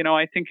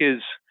I think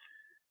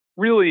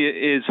really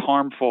is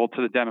harmful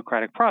to the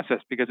democratic process,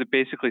 because it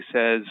basically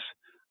says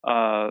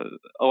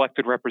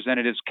elected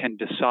representatives can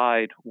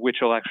decide which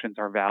elections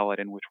are valid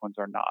and which ones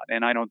are not.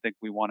 And I don't think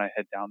we want to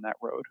head down that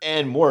road.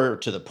 And more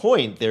to the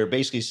point, they're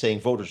basically saying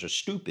voters are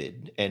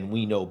stupid and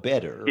we know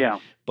better. Yeah.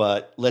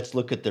 But let's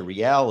look at the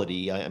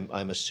reality.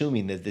 I'm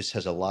assuming that this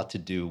has a lot to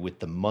do with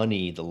the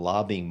money, the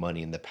lobbying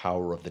money, and the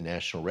power of the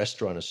National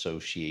Restaurant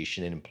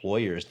Association and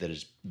employers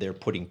they're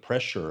putting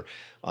pressure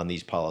on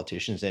these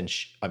politicians. And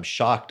I'm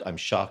shocked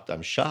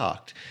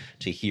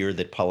to hear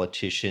that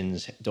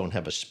politicians don't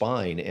have a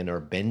spine and are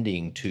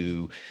bending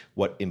to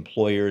what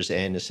employers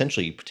and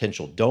essentially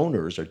potential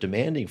donors are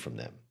demanding from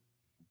them.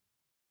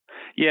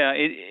 Yeah,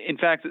 in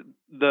fact,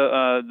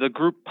 the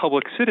group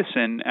Public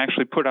Citizen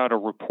actually put out a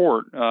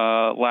report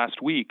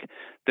last week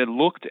that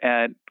looked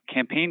at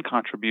campaign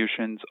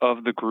contributions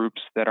of the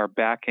groups that are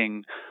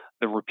backing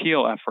the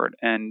repeal effort,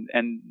 and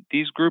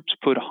these groups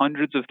put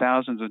hundreds of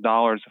thousands of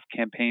dollars of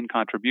campaign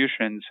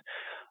contributions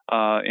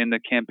in the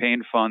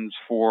campaign funds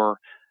for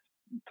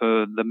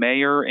the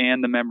mayor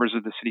and the members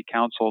of the city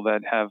council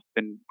that have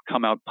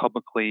come out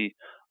publicly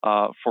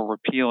for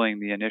repealing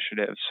the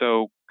initiative.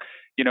 So,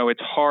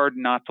 it's hard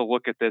not to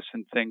look at this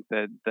and think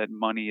that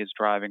money is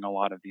driving a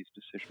lot of these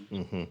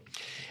decisions. Mm-hmm.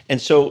 And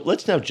so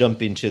let's now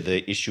jump into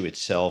the issue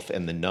itself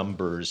and the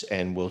numbers,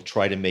 and we'll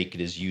try to make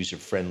it as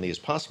user-friendly as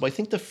possible. I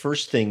think the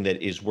first thing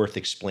that is worth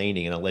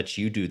explaining, and I'll let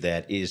you do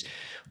that, is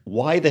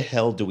why the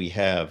hell do we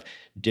have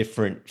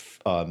different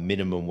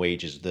minimum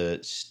wages?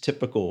 The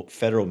typical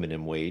federal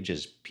minimum wage,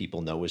 as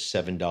people know, is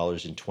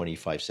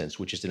 $7.25,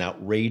 which is an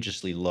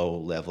outrageously low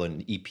level.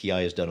 And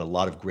EPI has done a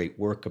lot of great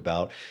work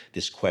about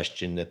this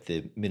question that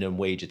the minimum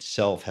wage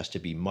itself has to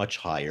be much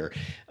higher.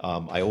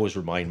 I always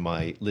remind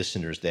my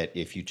listeners that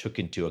if you took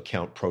into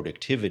account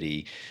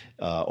productivity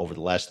over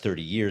the last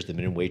 30 years, the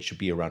minimum wage should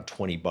be around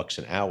 $20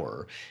 an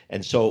hour.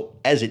 And so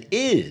as it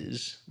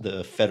is,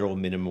 the federal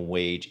minimum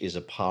wage is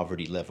a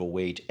poverty level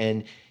wage.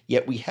 And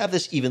yet we have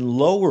this even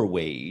lower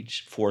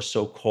wage for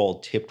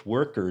so-called tipped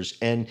workers.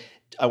 And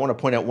I want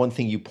to point out one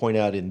thing you point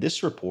out in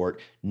this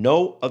report: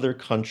 no other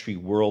country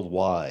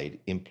worldwide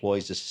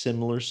employs a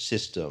similar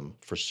system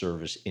for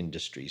service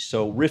industries.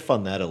 So riff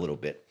on that a little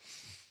bit.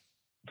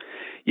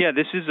 Yeah,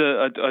 this is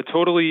a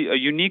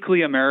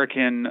uniquely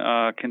American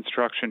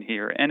construction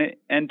here,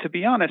 and to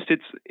be honest,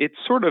 it's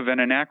sort of an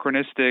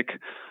anachronistic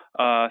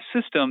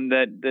system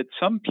that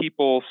some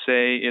people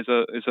say is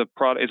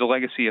a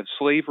legacy of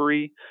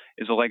slavery,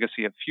 is a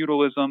legacy of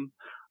feudalism.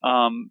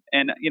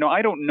 And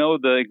I don't know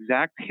the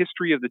exact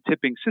history of the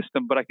tipping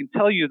system, but I can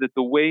tell you that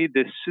the way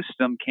this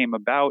system came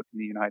about in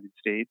the United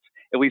States,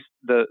 at least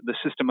the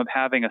system of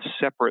having a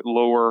separate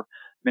lower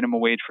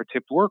minimum wage for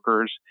tipped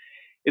workers,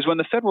 is when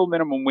the federal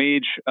minimum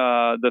wage,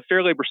 the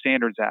Fair Labor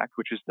Standards Act,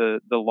 which is the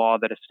law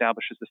that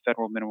establishes the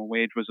federal minimum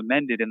wage, was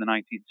amended in the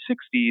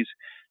 1960s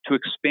to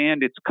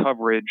expand its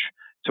coverage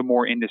to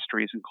more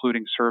industries,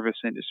 including service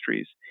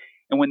industries.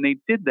 And when they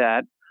did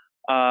that,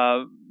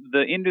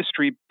 the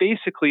industry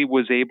basically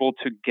was able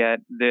to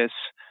get this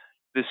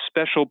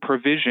special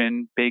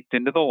provision baked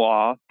into the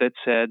law that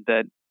said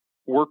that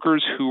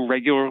workers who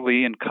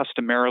regularly and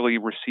customarily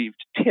received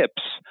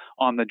tips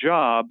on the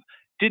job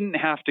didn't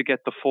have to get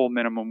the full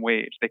minimum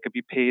wage. They could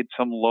be paid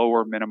some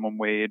lower minimum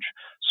wage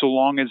so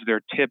long as their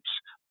tips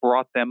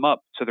brought them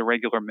up to the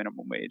regular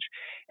minimum wage.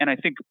 And I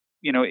think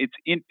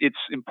it's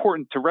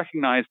important to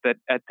recognize that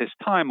at this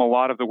time, a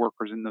lot of the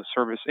workers in the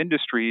service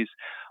industries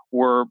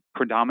were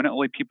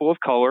predominantly people of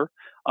color.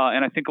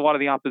 And I think a lot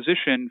of the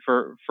opposition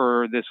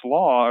for this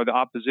law, or the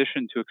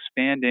opposition to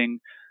expanding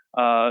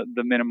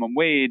the minimum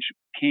wage,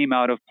 came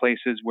out of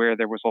places where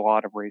there was a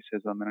lot of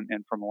racism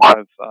and from a lot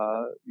of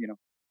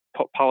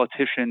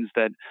politicians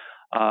that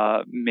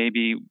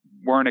maybe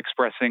weren't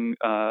expressing,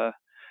 that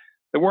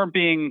weren't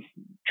being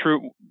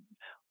true,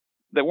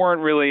 that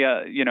weren't really,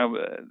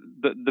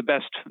 the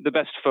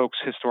best folks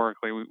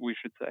historically, we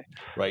should say.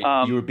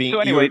 Right. You were being, so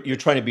anyway, you're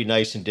trying to be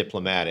nice and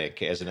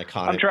diplomatic as an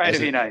economist. I'm trying to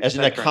be nice. As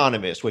an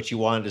economist, what you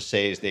wanted to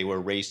say is they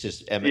were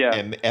racist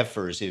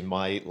MFers in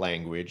my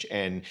language,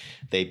 and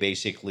they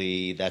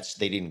basically,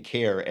 they didn't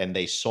care, and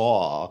they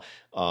saw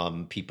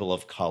people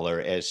of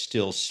color as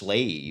still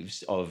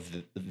slaves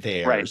of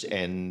theirs, right.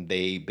 And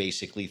they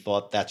basically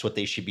thought that's what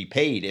they should be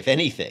paid, if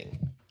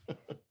anything.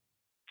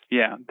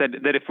 Yeah,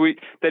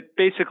 that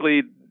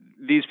basically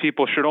these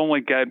people should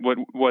only get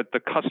what the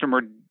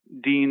customer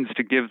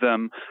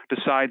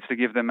decides to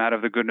give them out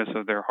of the goodness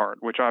of their heart,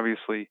 which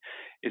obviously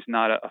is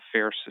not a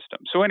fair system.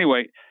 So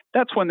anyway,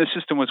 that's when the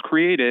system was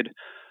created.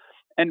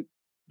 And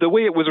the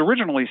way it was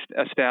originally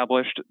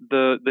established,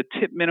 the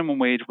tip minimum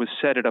wage was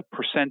set at a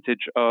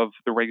percentage of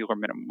the regular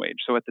minimum wage.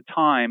 So at the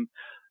time,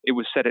 it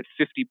was set at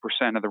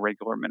 50% of the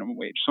regular minimum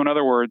wage. So in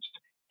other words,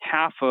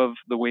 half of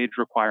the wage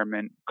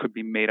requirement could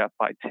be made up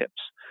by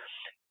tips.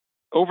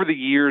 Over the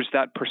years,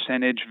 that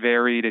percentage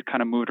varied. It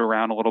kind of moved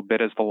around a little bit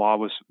as the law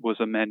was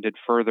amended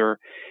further.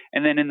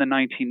 And then in the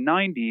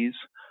 1990s,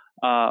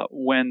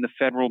 when the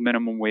federal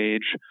minimum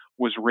wage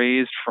was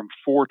raised from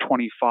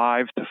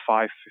 $4.25 to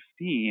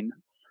 $5.15,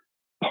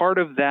 part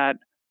of that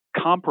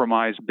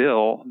compromise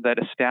bill that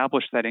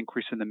established that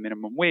increase in the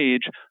minimum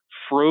wage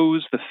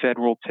froze the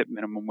federal tip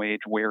minimum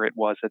wage where it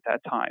was at that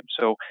time.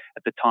 So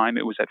at the time,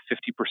 it was at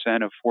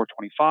 50% of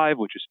 $4.25,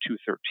 which is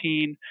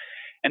 $2.13.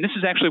 And this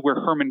is actually where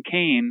Herman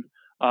Cain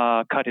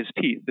cut his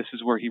teeth. This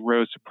is where he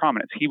rose to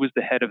prominence. He was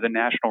the head of the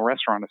National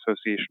Restaurant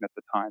Association at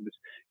the time.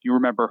 You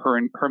remember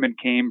Herman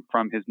Cain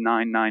from his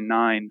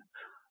 999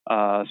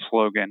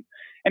 slogan.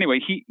 Anyway,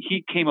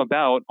 he came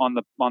about on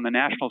the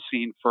national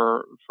scene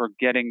for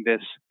getting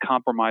this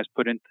compromise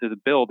put into the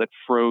bill that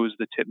froze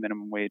the tip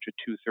minimum wage at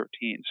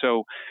 $2.13.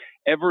 So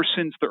ever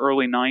since the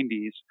early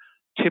 90s,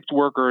 tipped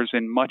workers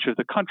in much of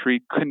the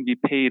country couldn't be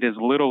paid as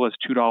little as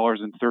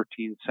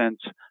 $2.13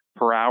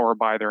 per hour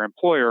by their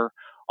employer,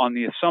 on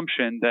the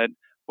assumption that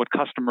what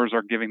customers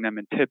are giving them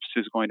in tips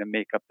is going to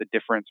make up the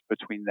difference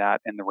between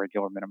that and the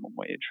regular minimum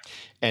wage.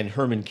 And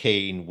Herman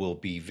Cain will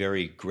be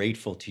very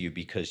grateful to you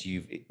because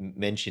you've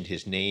mentioned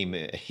his name.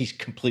 He's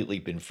completely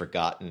been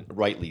forgotten,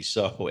 rightly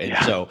so. And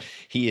so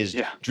he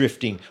is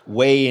drifting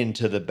way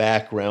into the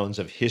backgrounds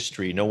of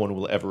history. No one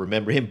will ever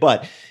remember him.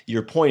 But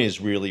your point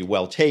is really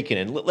well taken.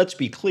 And let's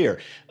be clear.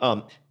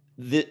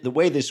 The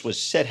way this was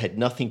set had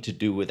nothing to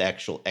do with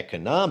actual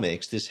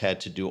economics. This had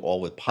to do all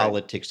with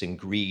politics and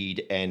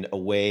greed and a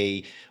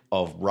way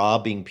of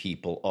robbing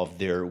people of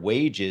their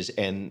wages.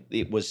 And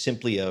it was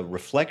simply a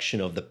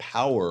reflection of the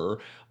power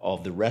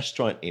of the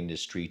restaurant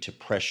industry to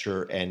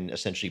pressure and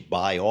essentially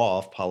buy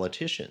off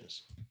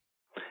politicians.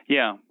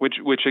 Yeah,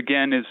 which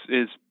again is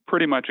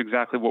pretty much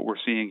exactly what we're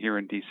seeing here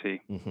in DC.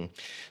 Mm-hmm.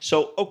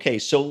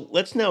 So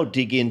let's now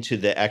dig into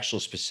the actual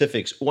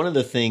specifics. One of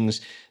the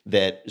things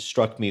that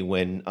struck me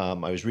when I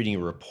was reading a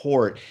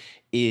report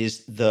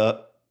is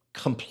the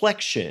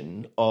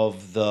complexion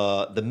of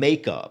the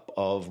makeup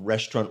of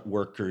restaurant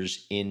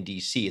workers in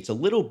DC. It's a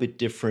little bit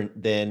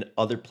different than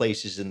other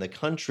places in the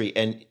country,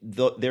 and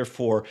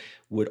therefore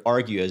would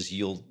argue, as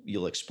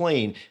you'll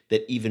explain,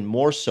 that even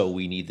more so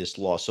we need this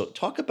law. So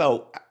talk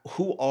about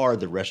who are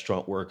the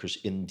restaurant workers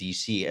in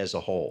DC as a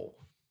whole.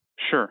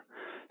 Sure.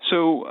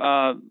 So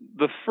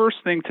the first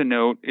thing to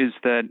note is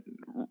that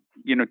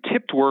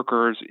tipped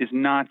workers is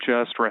not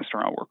just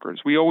restaurant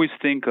workers. We always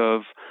think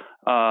of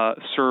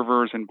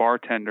servers and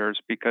bartenders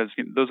because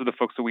those are the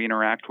folks that we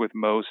interact with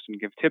most and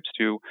give tips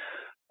to.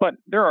 But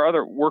there are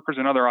other workers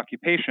in other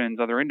occupations,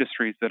 other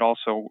industries that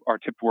also are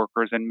tipped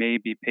workers and may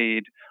be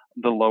paid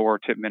the lower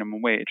tip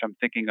minimum wage. I'm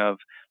thinking of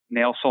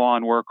nail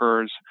salon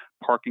workers,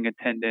 parking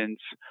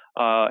attendants,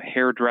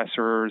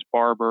 hairdressers,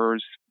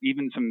 barbers,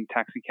 even some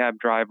taxi cab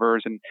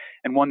drivers,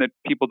 and one that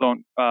people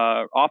don't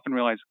often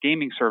realize,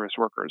 gaming service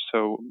workers.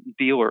 So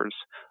dealers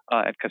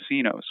at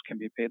casinos can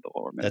be paid the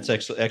lower minimum.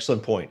 That's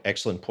excellent point.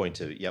 Excellent point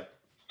to it. Yep.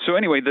 So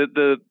anyway,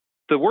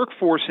 the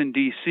workforce in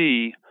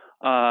DC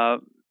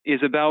is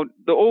about,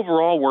 the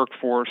overall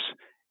workforce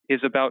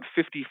is about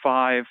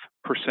 55%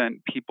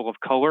 people of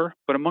color,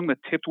 but among the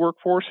tipped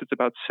workforce, it's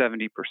about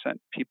 70%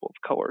 people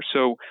of color.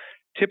 So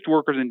tipped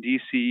workers in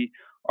DC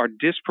are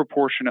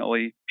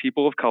disproportionately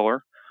people of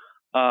color,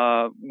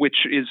 which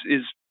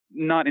is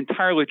not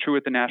entirely true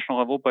at the national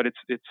level, but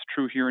it's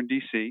true here in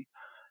DC.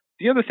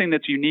 The other thing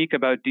that's unique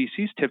about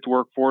DC's tipped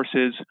workforce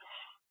is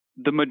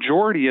the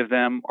majority of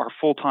them are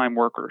full-time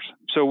workers.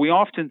 So we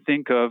often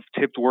think of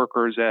tipped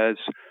workers as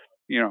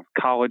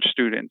college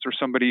students or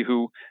somebody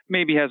who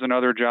maybe has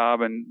another job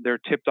and their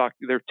tip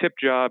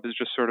job is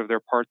just sort of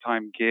their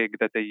part-time gig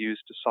that they use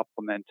to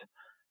supplement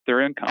their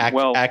income.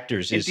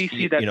 Actors is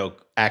DC,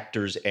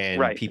 actors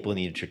and people in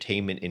the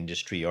entertainment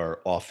industry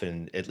are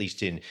often, at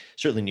least in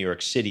certainly New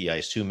York City, I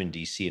assume in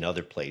DC and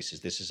other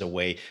places, this is a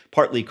way,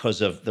 partly because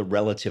of the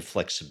relative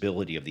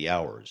flexibility of the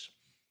hours.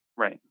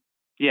 Right.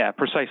 Yeah,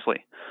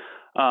 precisely.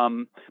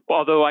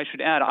 Although I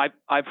should add,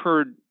 I've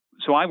heard.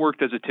 So I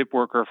worked as a tip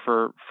worker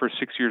for 6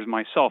 years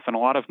myself, and a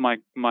lot of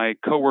my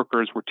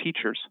coworkers were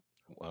teachers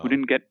who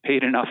didn't get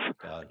paid enough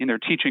in their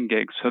teaching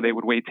gigs, so they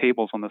would wait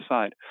tables on the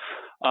side.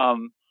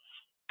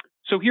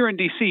 So here in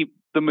DC,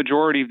 the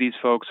majority of these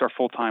folks are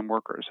full-time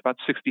workers. About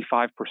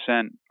 65%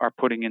 are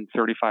putting in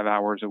 35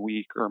 hours a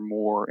week or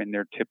more in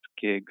their tipped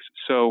gigs.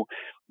 So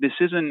this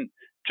isn't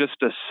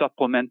just a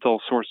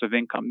supplemental source of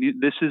income.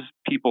 This is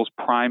people's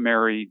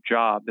primary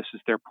job. This is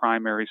their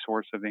primary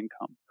source of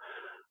income.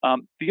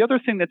 The other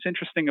thing that's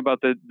interesting about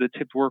the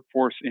tipped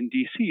workforce in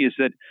DC is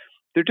that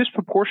they're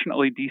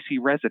disproportionately DC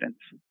residents.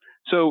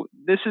 So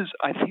this is,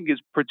 I think, is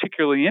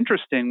particularly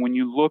interesting when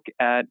you look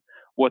at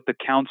what the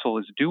council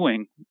is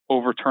doing,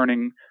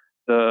 overturning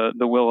the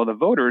will of the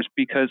voters,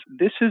 because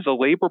this is a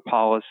labor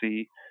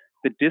policy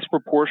that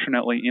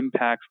disproportionately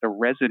impacts the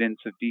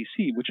residents of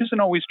DC, which isn't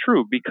always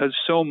true because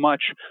so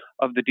much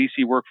of the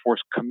DC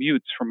workforce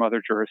commutes from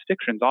other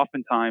jurisdictions.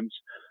 Oftentimes,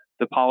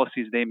 the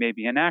policies they may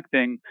be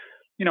enacting,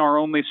 are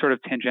only sort of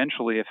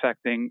tangentially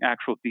affecting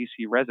actual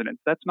DC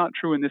residents. That's not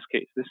true in this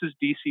case. This is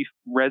DC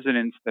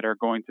residents that are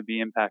going to be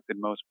impacted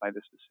most by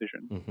this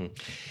decision. Hmm.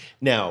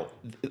 Now,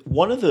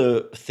 one of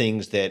the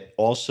things that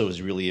also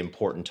is really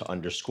important to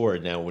underscore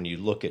now when you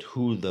look at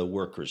who the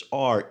workers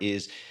are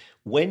is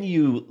when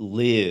you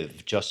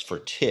live just for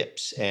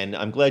tips, and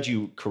I'm glad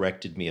you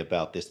corrected me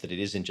about this, that it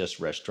isn't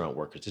just restaurant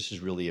workers. This is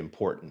really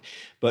important.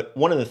 But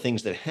one of the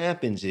things that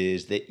happens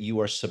is that you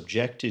are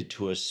subjected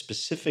to a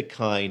specific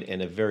kind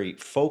and a very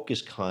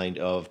focused kind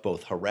of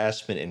both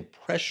harassment and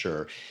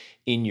pressure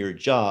in your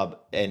job.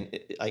 And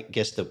I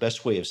guess the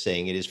best way of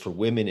saying it is for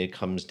women, it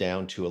comes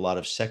down to a lot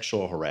of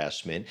sexual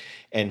harassment.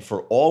 And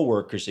for all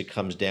workers, it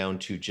comes down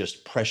to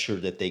just pressure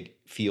that they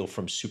feel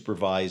from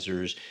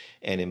supervisors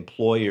and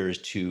employers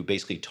to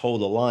basically toe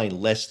the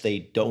line lest they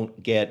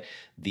don't get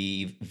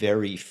the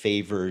very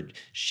favored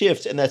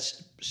shifts. And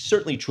that's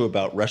certainly true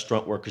about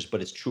restaurant workers, but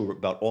it's true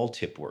about all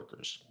tip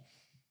workers.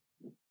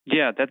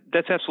 Yeah,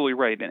 that's absolutely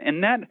right,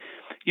 and that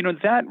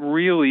that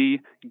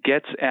really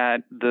gets at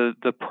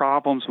the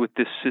problems with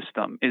this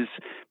system is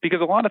because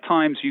a lot of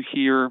times you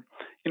hear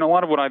a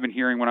lot of what I've been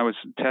hearing when I was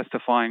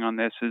testifying on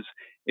this is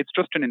it's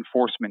just an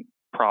enforcement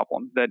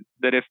problem that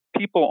if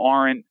people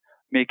aren't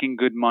making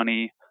good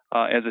money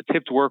as a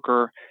tipped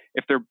worker,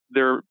 if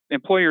their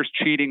employer's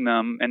cheating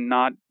them and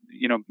not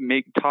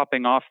make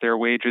topping off their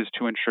wages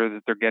to ensure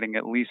that they're getting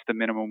at least the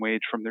minimum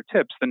wage from their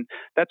tips, then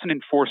that's an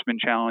enforcement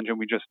challenge, and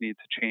we just need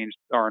to change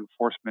our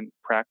enforcement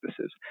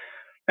practices.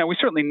 Now, we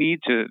certainly need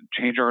to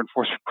change our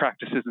enforcement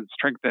practices and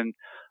strengthen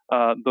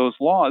those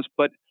laws,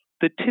 but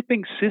the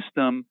tipping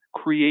system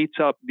creates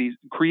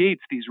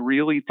these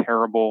really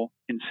terrible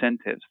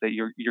incentives that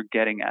you're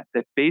getting at.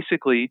 That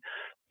basically,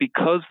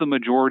 because the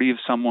majority of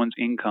someone's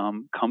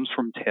income comes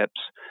from tips,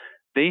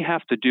 they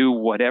have to do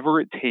whatever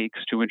it takes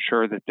to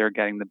ensure that they're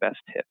getting the best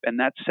tip,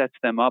 and that sets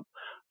them up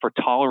for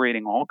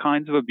tolerating all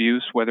kinds of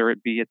abuse, whether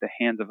it be at the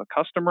hands of a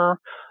customer,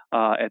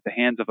 at the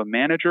hands of a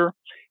manager.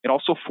 It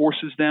also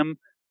forces them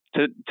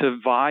to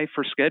vie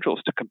for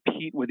schedules, to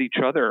compete with each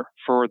other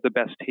for the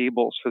best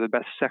tables, for the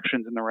best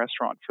sections in the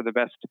restaurant, for the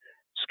best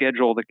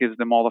schedule that gives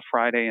them all the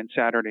Friday and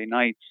Saturday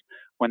nights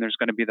when there's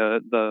going to be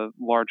the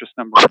largest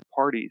number of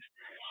parties.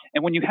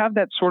 And when you have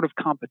that sort of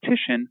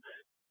competition,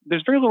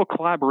 there's very little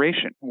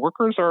collaboration.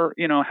 Workers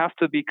have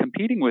to be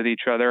competing with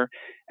each other,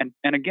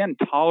 and again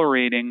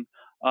tolerating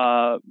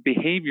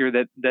behavior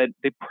that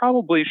they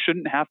probably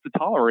shouldn't have to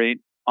tolerate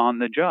on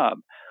the job.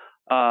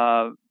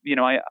 I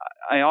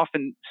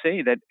often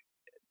say that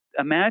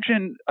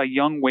imagine a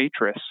young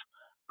waitress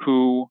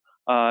who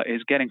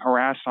is getting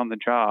harassed on the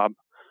job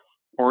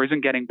or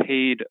isn't getting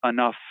paid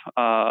enough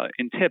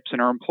in tips, and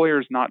her employer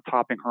is not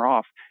topping her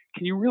off.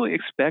 Can you really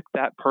expect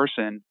that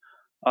person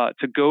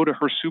to go to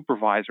her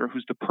supervisor,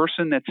 who's the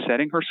person that's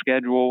setting her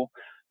schedule,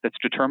 that's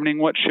determining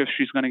what shifts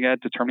she's going to get,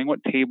 determining what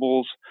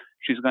tables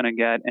she's going to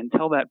get, and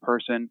tell that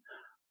person,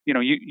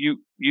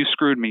 you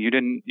screwed me. You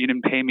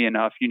didn't pay me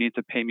enough. You need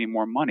to pay me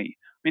more money.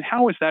 I mean,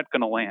 how is that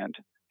going to land?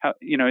 How,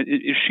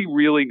 is she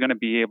really going to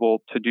be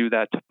able to do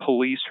that, to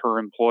police her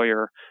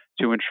employer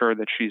to ensure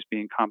that she's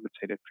being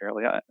compensated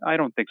fairly? I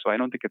don't think so. I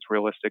don't think it's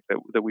realistic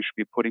that we should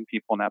be putting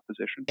people in that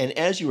position. And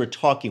as you were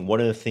talking, one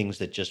of the things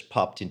that just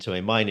popped into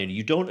my mind, and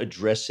you don't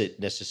address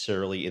it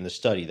necessarily in the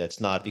study, that's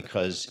not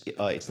because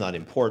it's not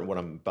important, what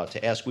I'm about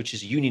to ask, which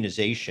is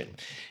unionization.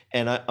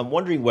 And I'm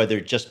wondering whether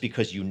just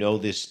because you know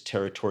this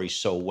territory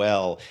so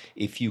well,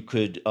 if you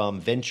could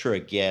venture a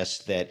guess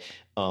that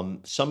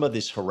some of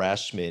this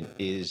harassment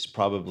is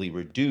probably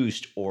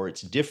reduced or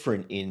it's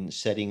different in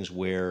settings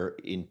where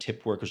in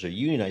tip workers are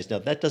unionized. Now,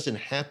 that doesn't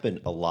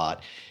happen a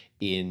lot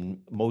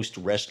in most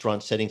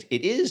restaurant settings.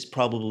 It is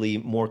probably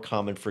more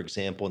common, for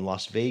example, in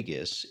Las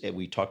Vegas. And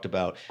we talked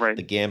about Right.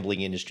 the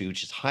gambling industry,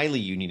 which is highly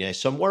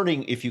unionized. So I'm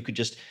wondering if you could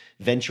just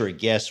venture a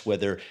guess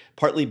whether,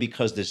 partly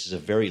because this is a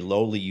very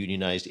lowly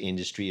unionized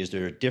industry, is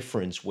there a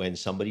difference when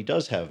somebody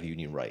does have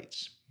union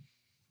rights?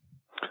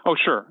 Oh,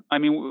 sure. I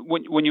mean,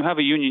 when you have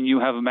a union,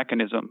 you have a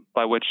mechanism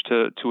by which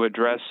to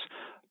address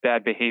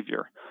bad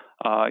behavior.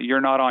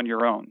 You're not on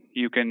your own.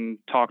 You can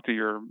talk to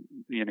your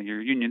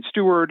union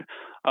steward.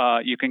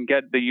 You can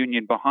get the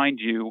union behind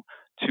you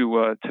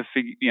to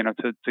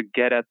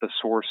get at the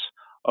source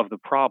of the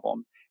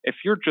problem. If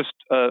you're just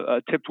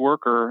a tipped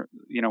worker,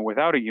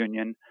 without a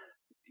union,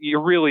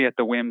 you're really at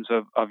the whims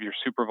of your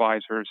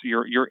supervisors.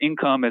 Your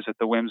income is at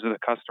the whims of the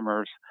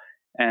customers,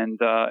 and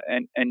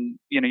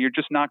you're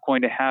just not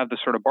going to have the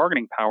sort of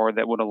bargaining power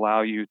that would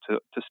allow you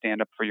to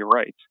stand up for your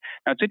rights.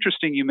 Now, it's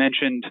interesting you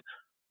mentioned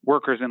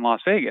workers in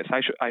Las Vegas.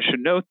 I should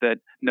note that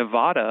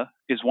Nevada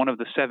is one of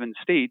the 7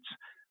 states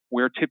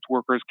where tipped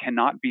workers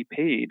cannot be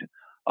paid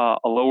a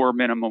lower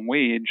minimum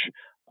wage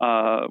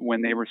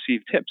when they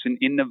receive tips. And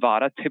in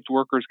Nevada, tipped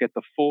workers get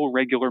the full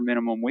regular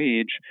minimum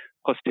wage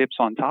plus tips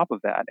on top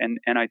of that. And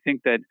I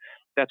think that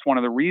that's one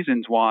of the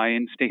reasons why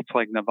in states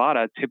like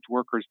Nevada, tipped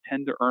workers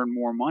tend to earn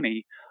more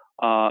money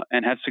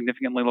and have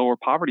significantly lower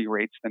poverty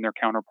rates than their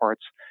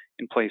counterparts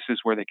in places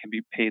where they can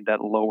be paid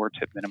that lower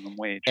tip minimum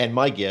wage. And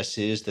my guess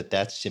is that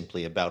that's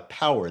simply about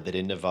power, that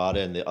in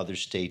Nevada and the other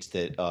states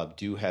that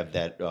do have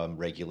that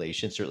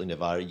regulation, certainly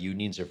Nevada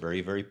unions are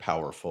very, very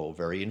powerful,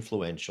 very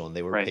influential, and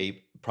they were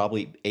Right.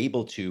 probably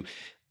able to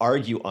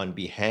argue on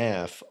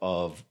behalf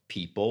of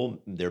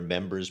people, their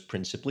members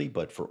principally,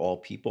 but for all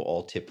people,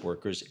 all tip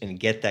workers, and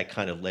get that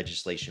kind of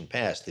legislation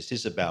passed. This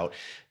is about,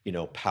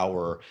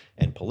 power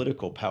and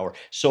political power.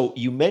 So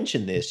you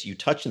mentioned this, you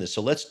touched on this.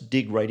 So let's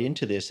dig right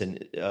into this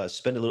and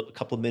spend a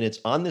couple of minutes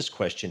on this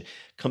question.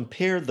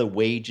 Compare the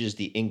wages,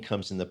 the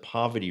incomes, and the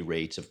poverty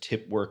rates of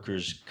tip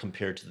workers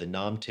compared to the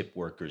non-tip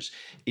workers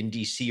in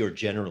DC or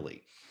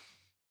generally.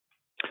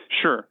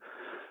 Sure.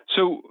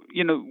 So,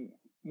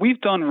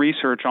 we've done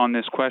research on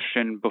this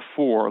question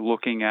before,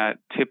 looking at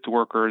tipped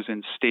workers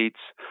in states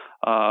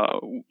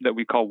that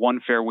we call one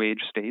fair wage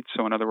states.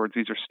 So, in other words,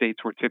 these are states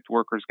where tipped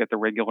workers get the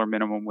regular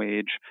minimum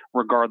wage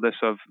regardless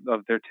of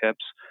their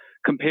tips,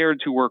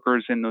 compared to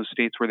workers in those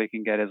states where they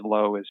can get as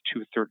low as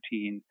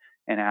 $2.13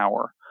 an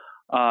hour.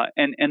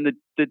 And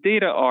the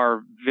data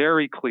are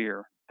very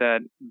clear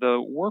that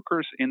the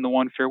workers in the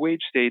one fair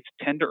wage states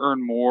tend to earn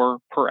more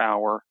per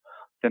hour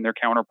than their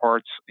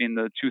counterparts in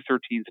the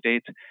 213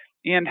 states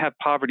and have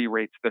poverty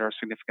rates that are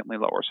significantly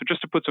lower. So just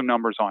to put some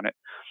numbers on it,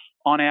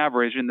 on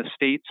average in the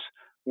states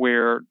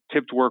where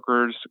tipped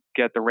workers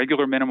get the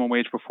regular minimum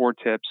wage before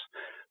tips,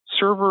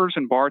 servers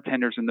and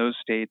bartenders in those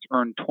states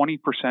earn 20%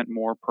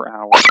 more per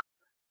hour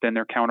than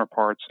their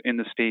counterparts in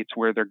the states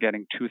where they're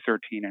getting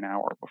 213 an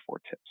hour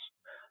before tips.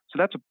 So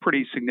that's a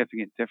pretty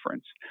significant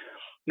difference.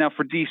 Now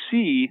for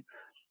DC,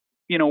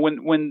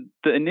 when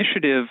the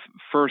initiative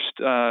first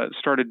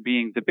started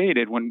being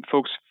debated, when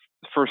folks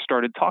first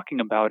started talking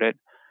about it,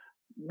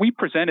 we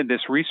presented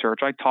this research.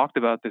 I talked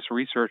about this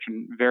research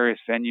in various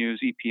venues.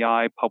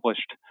 EPI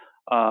published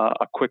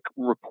a quick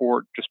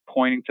report just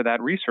pointing to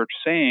that research,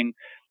 saying,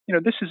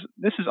 this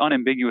is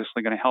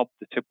unambiguously going to help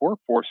the tip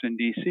workforce in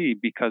DC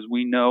because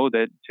we know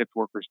that tipped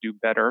workers do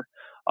better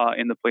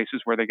in the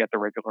places where they get the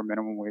regular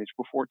minimum wage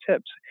before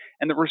tips.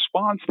 And the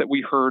response that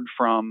we heard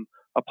from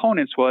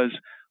opponents was,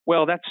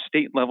 well, that's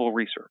state level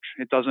research.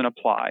 It doesn't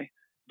apply.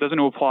 It doesn't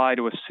apply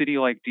to a city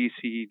like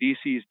DC.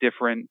 DC is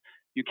different.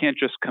 You can't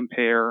just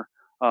compare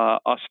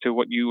us to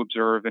what you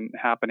observe and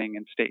happening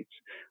in states,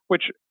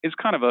 which is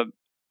kind of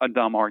a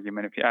dumb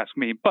argument if you ask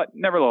me. But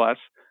nevertheless,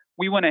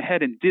 we went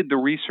ahead and did the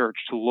research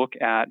to look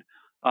at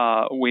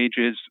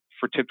wages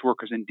for tipped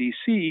workers in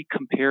DC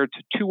compared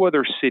to two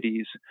other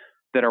cities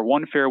that are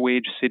one fair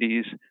wage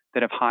cities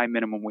that have high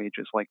minimum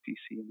wages like DC.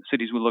 And the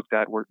cities we looked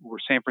at were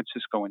San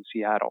Francisco and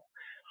Seattle.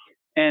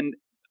 And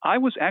I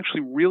was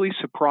actually really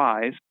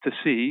surprised to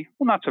see,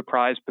 well, not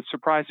surprised, but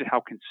surprised at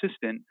how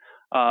consistent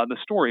the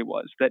story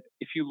was. That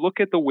if you look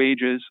at the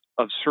wages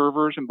of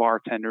servers and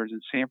bartenders in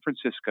San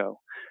Francisco,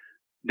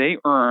 they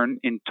earn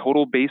in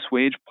total base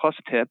wage plus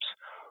tips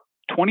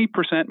 20%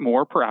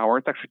 more per hour.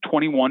 It's actually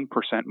 21%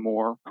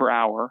 more per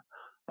hour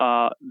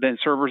than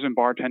servers and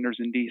bartenders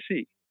in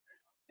DC.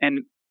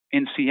 And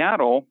in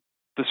Seattle,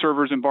 the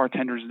servers and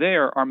bartenders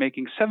there are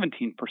making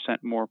 17%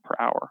 more per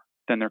hour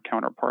than their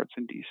counterparts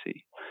in DC.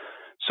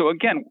 So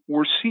again,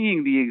 we're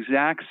seeing the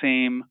exact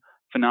same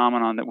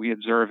phenomenon that we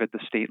observe at the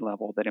state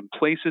level, that in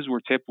places where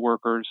tipped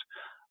workers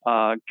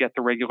get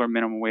the regular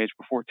minimum wage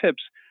before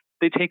tips,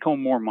 they take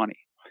home more money.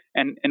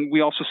 And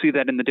we also see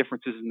that in the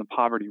differences in the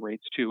poverty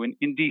rates too.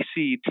 In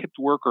DC, tipped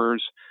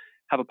workers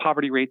have a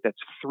poverty rate that's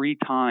 3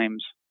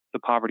 times the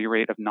poverty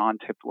rate of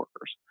non-tipped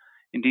workers.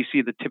 In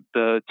DC,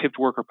 the tipped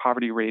worker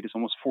poverty rate is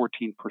almost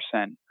 14%.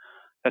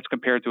 That's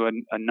compared to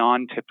a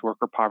non-tipped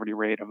worker poverty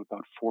rate of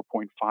about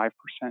 4.5%.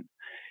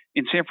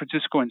 In San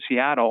Francisco and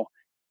Seattle,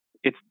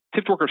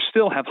 tipped workers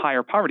still have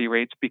higher poverty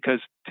rates because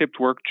tipped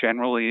work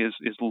generally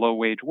is low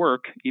wage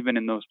work, even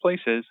in those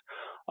places.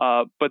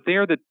 But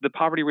there, the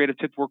poverty rate of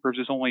tipped workers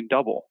is only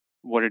double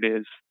what it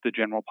is the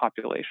general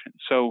population.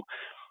 So,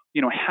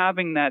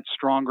 having that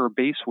stronger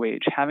base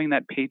wage, having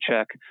that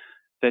paycheck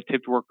that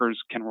tipped workers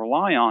can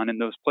rely on in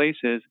those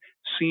places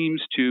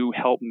seems to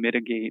help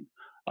mitigate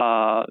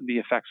the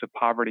effects of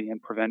poverty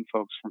and prevent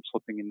folks from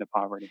slipping into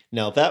poverty.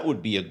 Now, that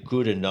would be a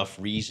good enough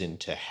reason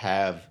to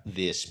have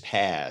this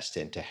passed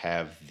and to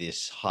have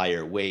this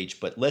higher wage.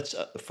 But let's,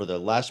 for the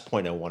last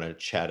point I want to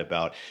chat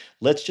about,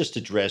 let's just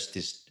address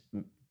this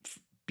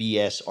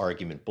BS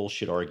argument,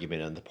 bullshit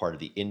argument on the part of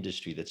the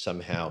industry that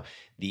somehow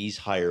these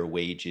higher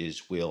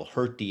wages will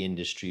hurt the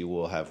industry.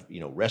 We'll have,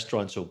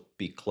 restaurants will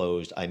be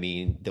closed. I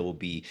mean, there will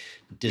be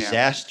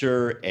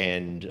disaster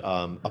and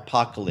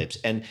apocalypse.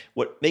 And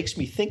what makes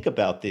me think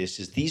about this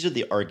is these are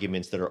the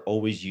arguments that are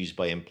always used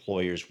by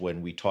employers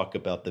when we talk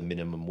about the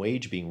minimum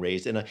wage being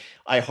raised. And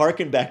I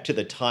hearken back to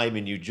the time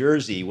in New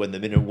Jersey when the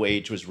minimum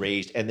wage was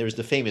raised, and there's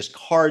the famous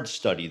CARD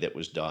study that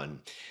was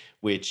done,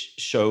 which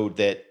showed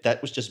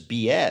that was just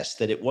BS,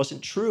 that it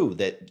wasn't true,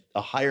 that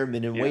a higher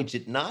minimum wage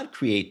did not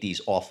create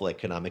these awful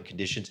economic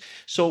conditions.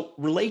 So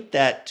relate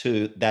that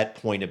to that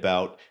point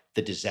about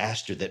the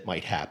disaster that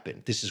might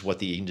happen. This is what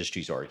the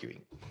industry's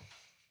arguing.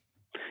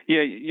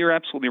 Yeah, you're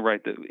absolutely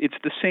right. It's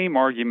the same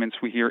arguments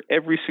we hear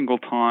every single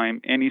time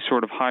any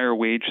sort of higher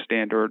wage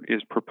standard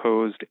is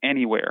proposed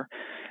anywhere.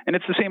 And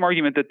it's the same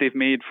argument that they've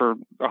made for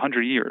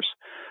 100 years,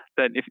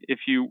 that if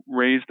you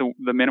raise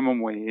the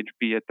minimum wage,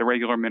 be it the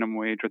regular minimum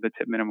wage or the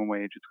tip minimum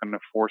wage, it's going to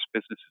force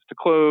businesses to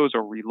close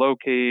or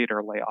relocate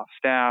or lay off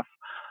staff.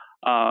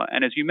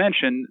 And as you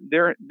mentioned,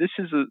 this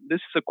is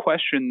a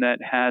question that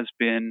has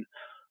been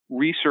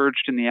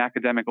researched in the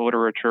academic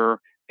literature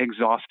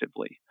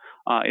exhaustively.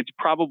 It's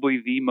probably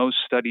the most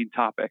studied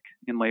topic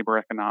in labor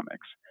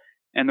economics.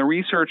 And the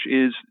research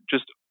is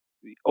just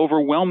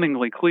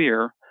overwhelmingly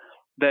clear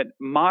that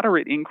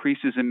moderate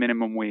increases in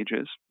minimum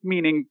wages,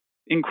 meaning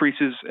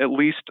increases at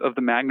least of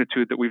the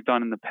magnitude that we've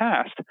done in the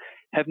past,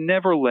 have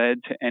never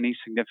led to any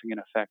significant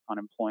effect on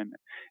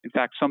employment. In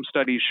fact, some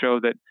studies show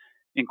that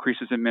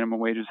increases in minimum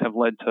wages have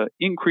led to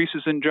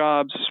increases in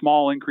jobs,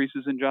 small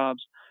increases in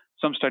jobs.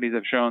 Some studies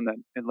have shown that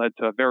it led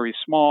to a very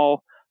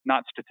small,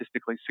 not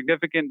statistically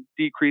significant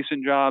decrease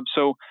in jobs.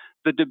 So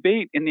the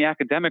debate in the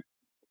academic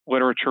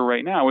literature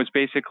right now is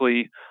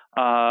basically,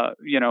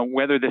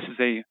 whether this is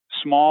a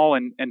small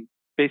and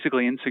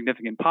basically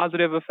insignificant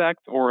positive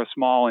effect or a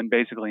small and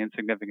basically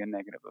insignificant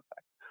negative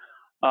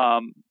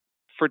effect.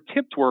 For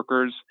tipped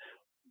workers,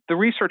 the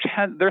research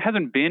there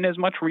hasn't been as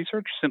much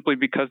research simply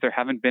because there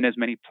haven't been as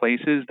many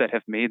places that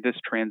have made this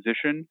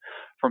transition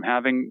from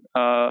having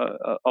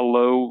a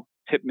low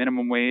tip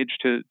minimum wage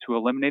to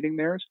eliminating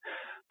theirs.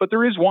 But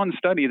there is one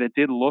study that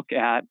did look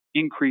at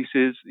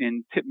increases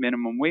in tip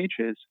minimum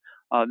wages.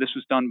 This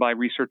was done by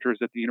researchers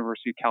at the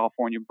University of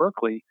California,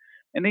 Berkeley,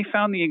 and they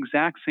found the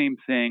exact same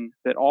thing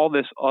that all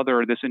this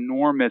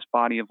enormous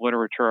body of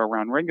literature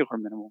around regular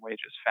minimum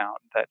wages found,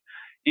 that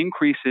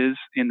increases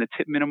in the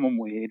tip minimum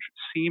wage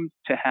seemed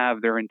to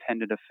have their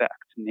intended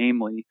effect.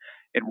 Namely,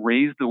 it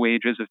raised the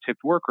wages of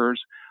tipped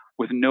workers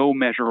with no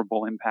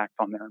measurable impact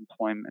on their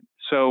employment.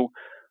 So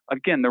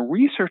again, the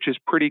research is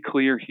pretty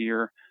clear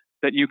here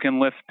that you can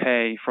lift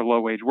pay for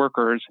low-wage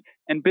workers,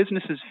 and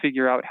businesses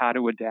figure out how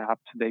to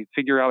adapt. They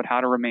figure out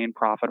how to remain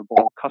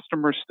profitable.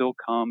 Customers still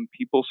come.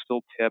 People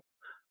still tip.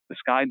 The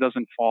sky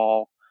doesn't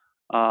fall.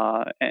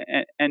 The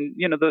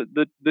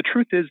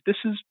truth is, this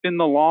has been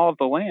the law of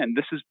the land.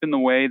 This has been the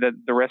way that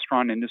the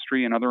restaurant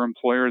industry and other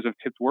employers of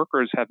tipped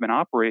workers have been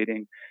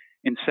operating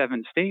in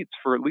 7 states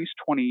for at least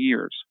 20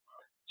 years.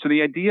 So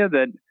the idea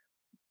that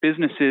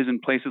businesses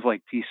in places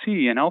like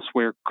DC and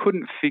elsewhere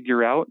couldn't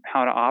figure out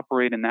how to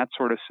operate in that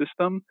sort of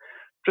system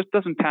just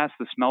doesn't pass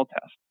the smell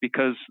test,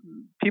 because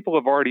people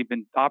have already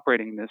been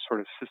operating this sort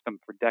of system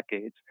for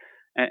decades,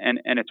 and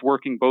it's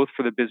working both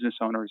for the business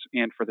owners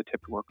and for the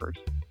tipped workers.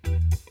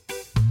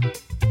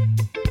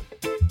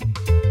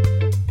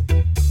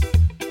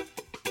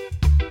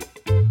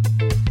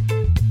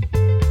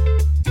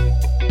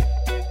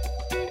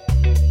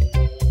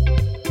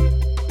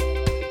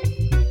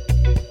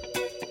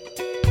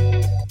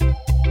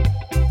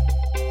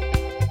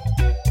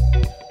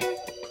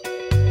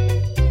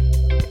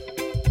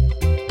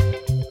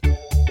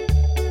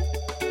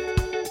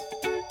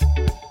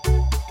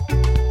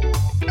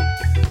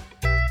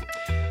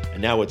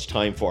 Now it's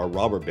time for our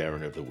robber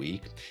baron of the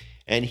week,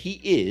 and he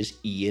is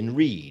Ian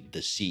Read, the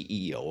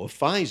CEO of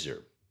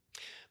Pfizer.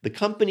 The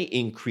company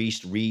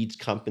increased Read's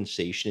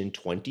compensation in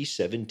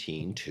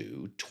 2017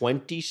 to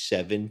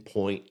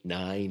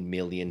 $27.9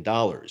 million,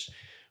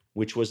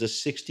 which was a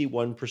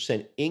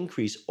 61%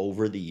 increase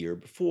over the year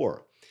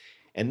before.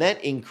 And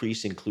that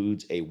increase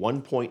includes a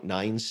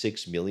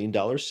 $1.96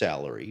 million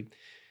salary,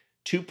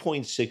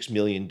 $2.6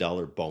 million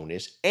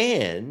bonus,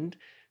 and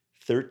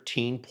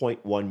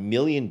 $13.1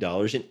 million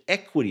in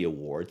equity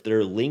awards that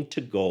are linked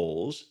to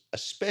goals,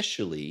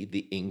 especially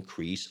the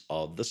increase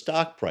of the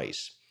stock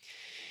price.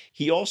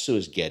 He also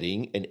is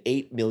getting an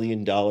 $8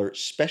 million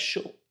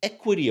special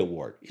equity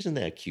award. Isn't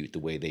that cute, the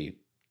way they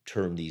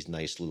term these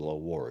nice little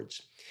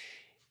awards?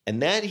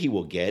 And that he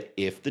will get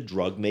if the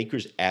drug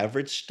maker's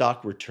average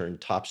stock return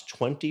tops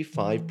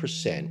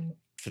 25%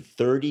 for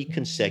 30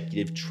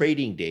 consecutive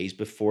trading days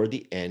before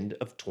the end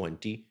of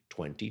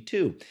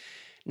 2022.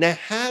 Now,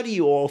 how do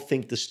you all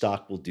think the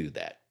stock will do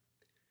that?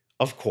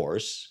 Of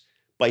course,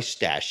 by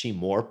stashing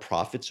more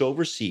profits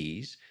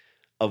overseas,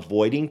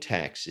 avoiding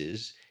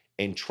taxes,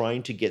 and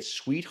trying to get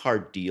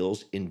sweetheart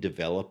deals in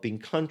developing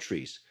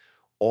countries.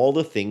 All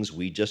the things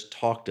we just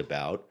talked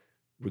about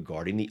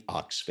regarding the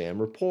Oxfam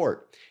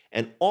report.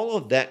 And all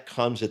of that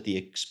comes at the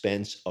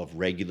expense of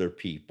regular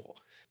people,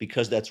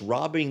 because that's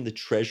robbing the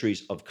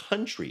treasuries of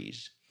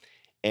countries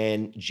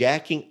and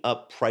jacking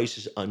up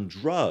prices on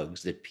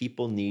drugs that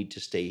people need to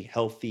stay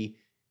healthy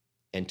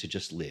and to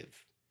just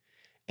live.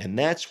 And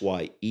that's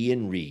why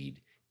Ian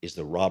Read is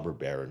the robber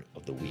baron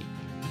of the week.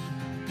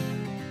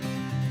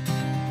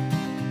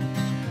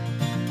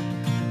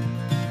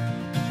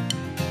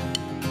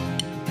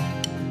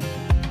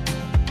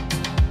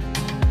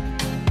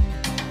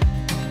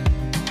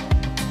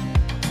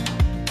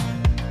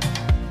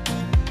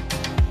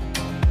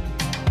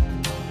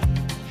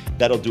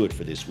 That'll do it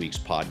for this week's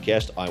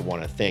podcast. I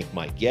want to thank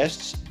my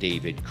guests,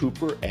 David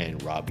Cooper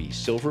and Robbie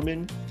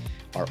Silverman.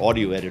 Our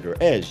audio editor,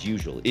 as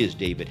usual, is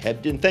David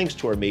Hebden. Thanks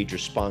to our major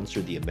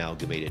sponsor, the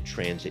Amalgamated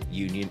Transit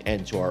Union,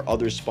 and to our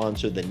other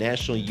sponsor, the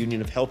National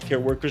Union of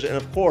Healthcare Workers, and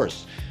of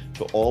course,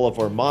 to all of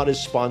our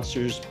modest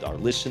sponsors, our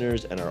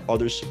listeners, and our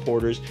other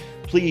supporters.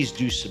 Please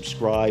do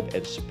subscribe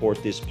and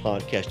support this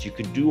podcast. You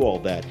can do all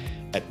that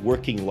at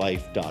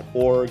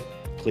workinglife.org.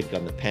 Click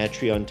on the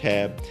Patreon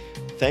tab.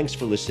 Thanks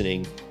for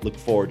listening. Look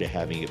forward to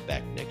having you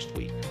back next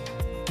week.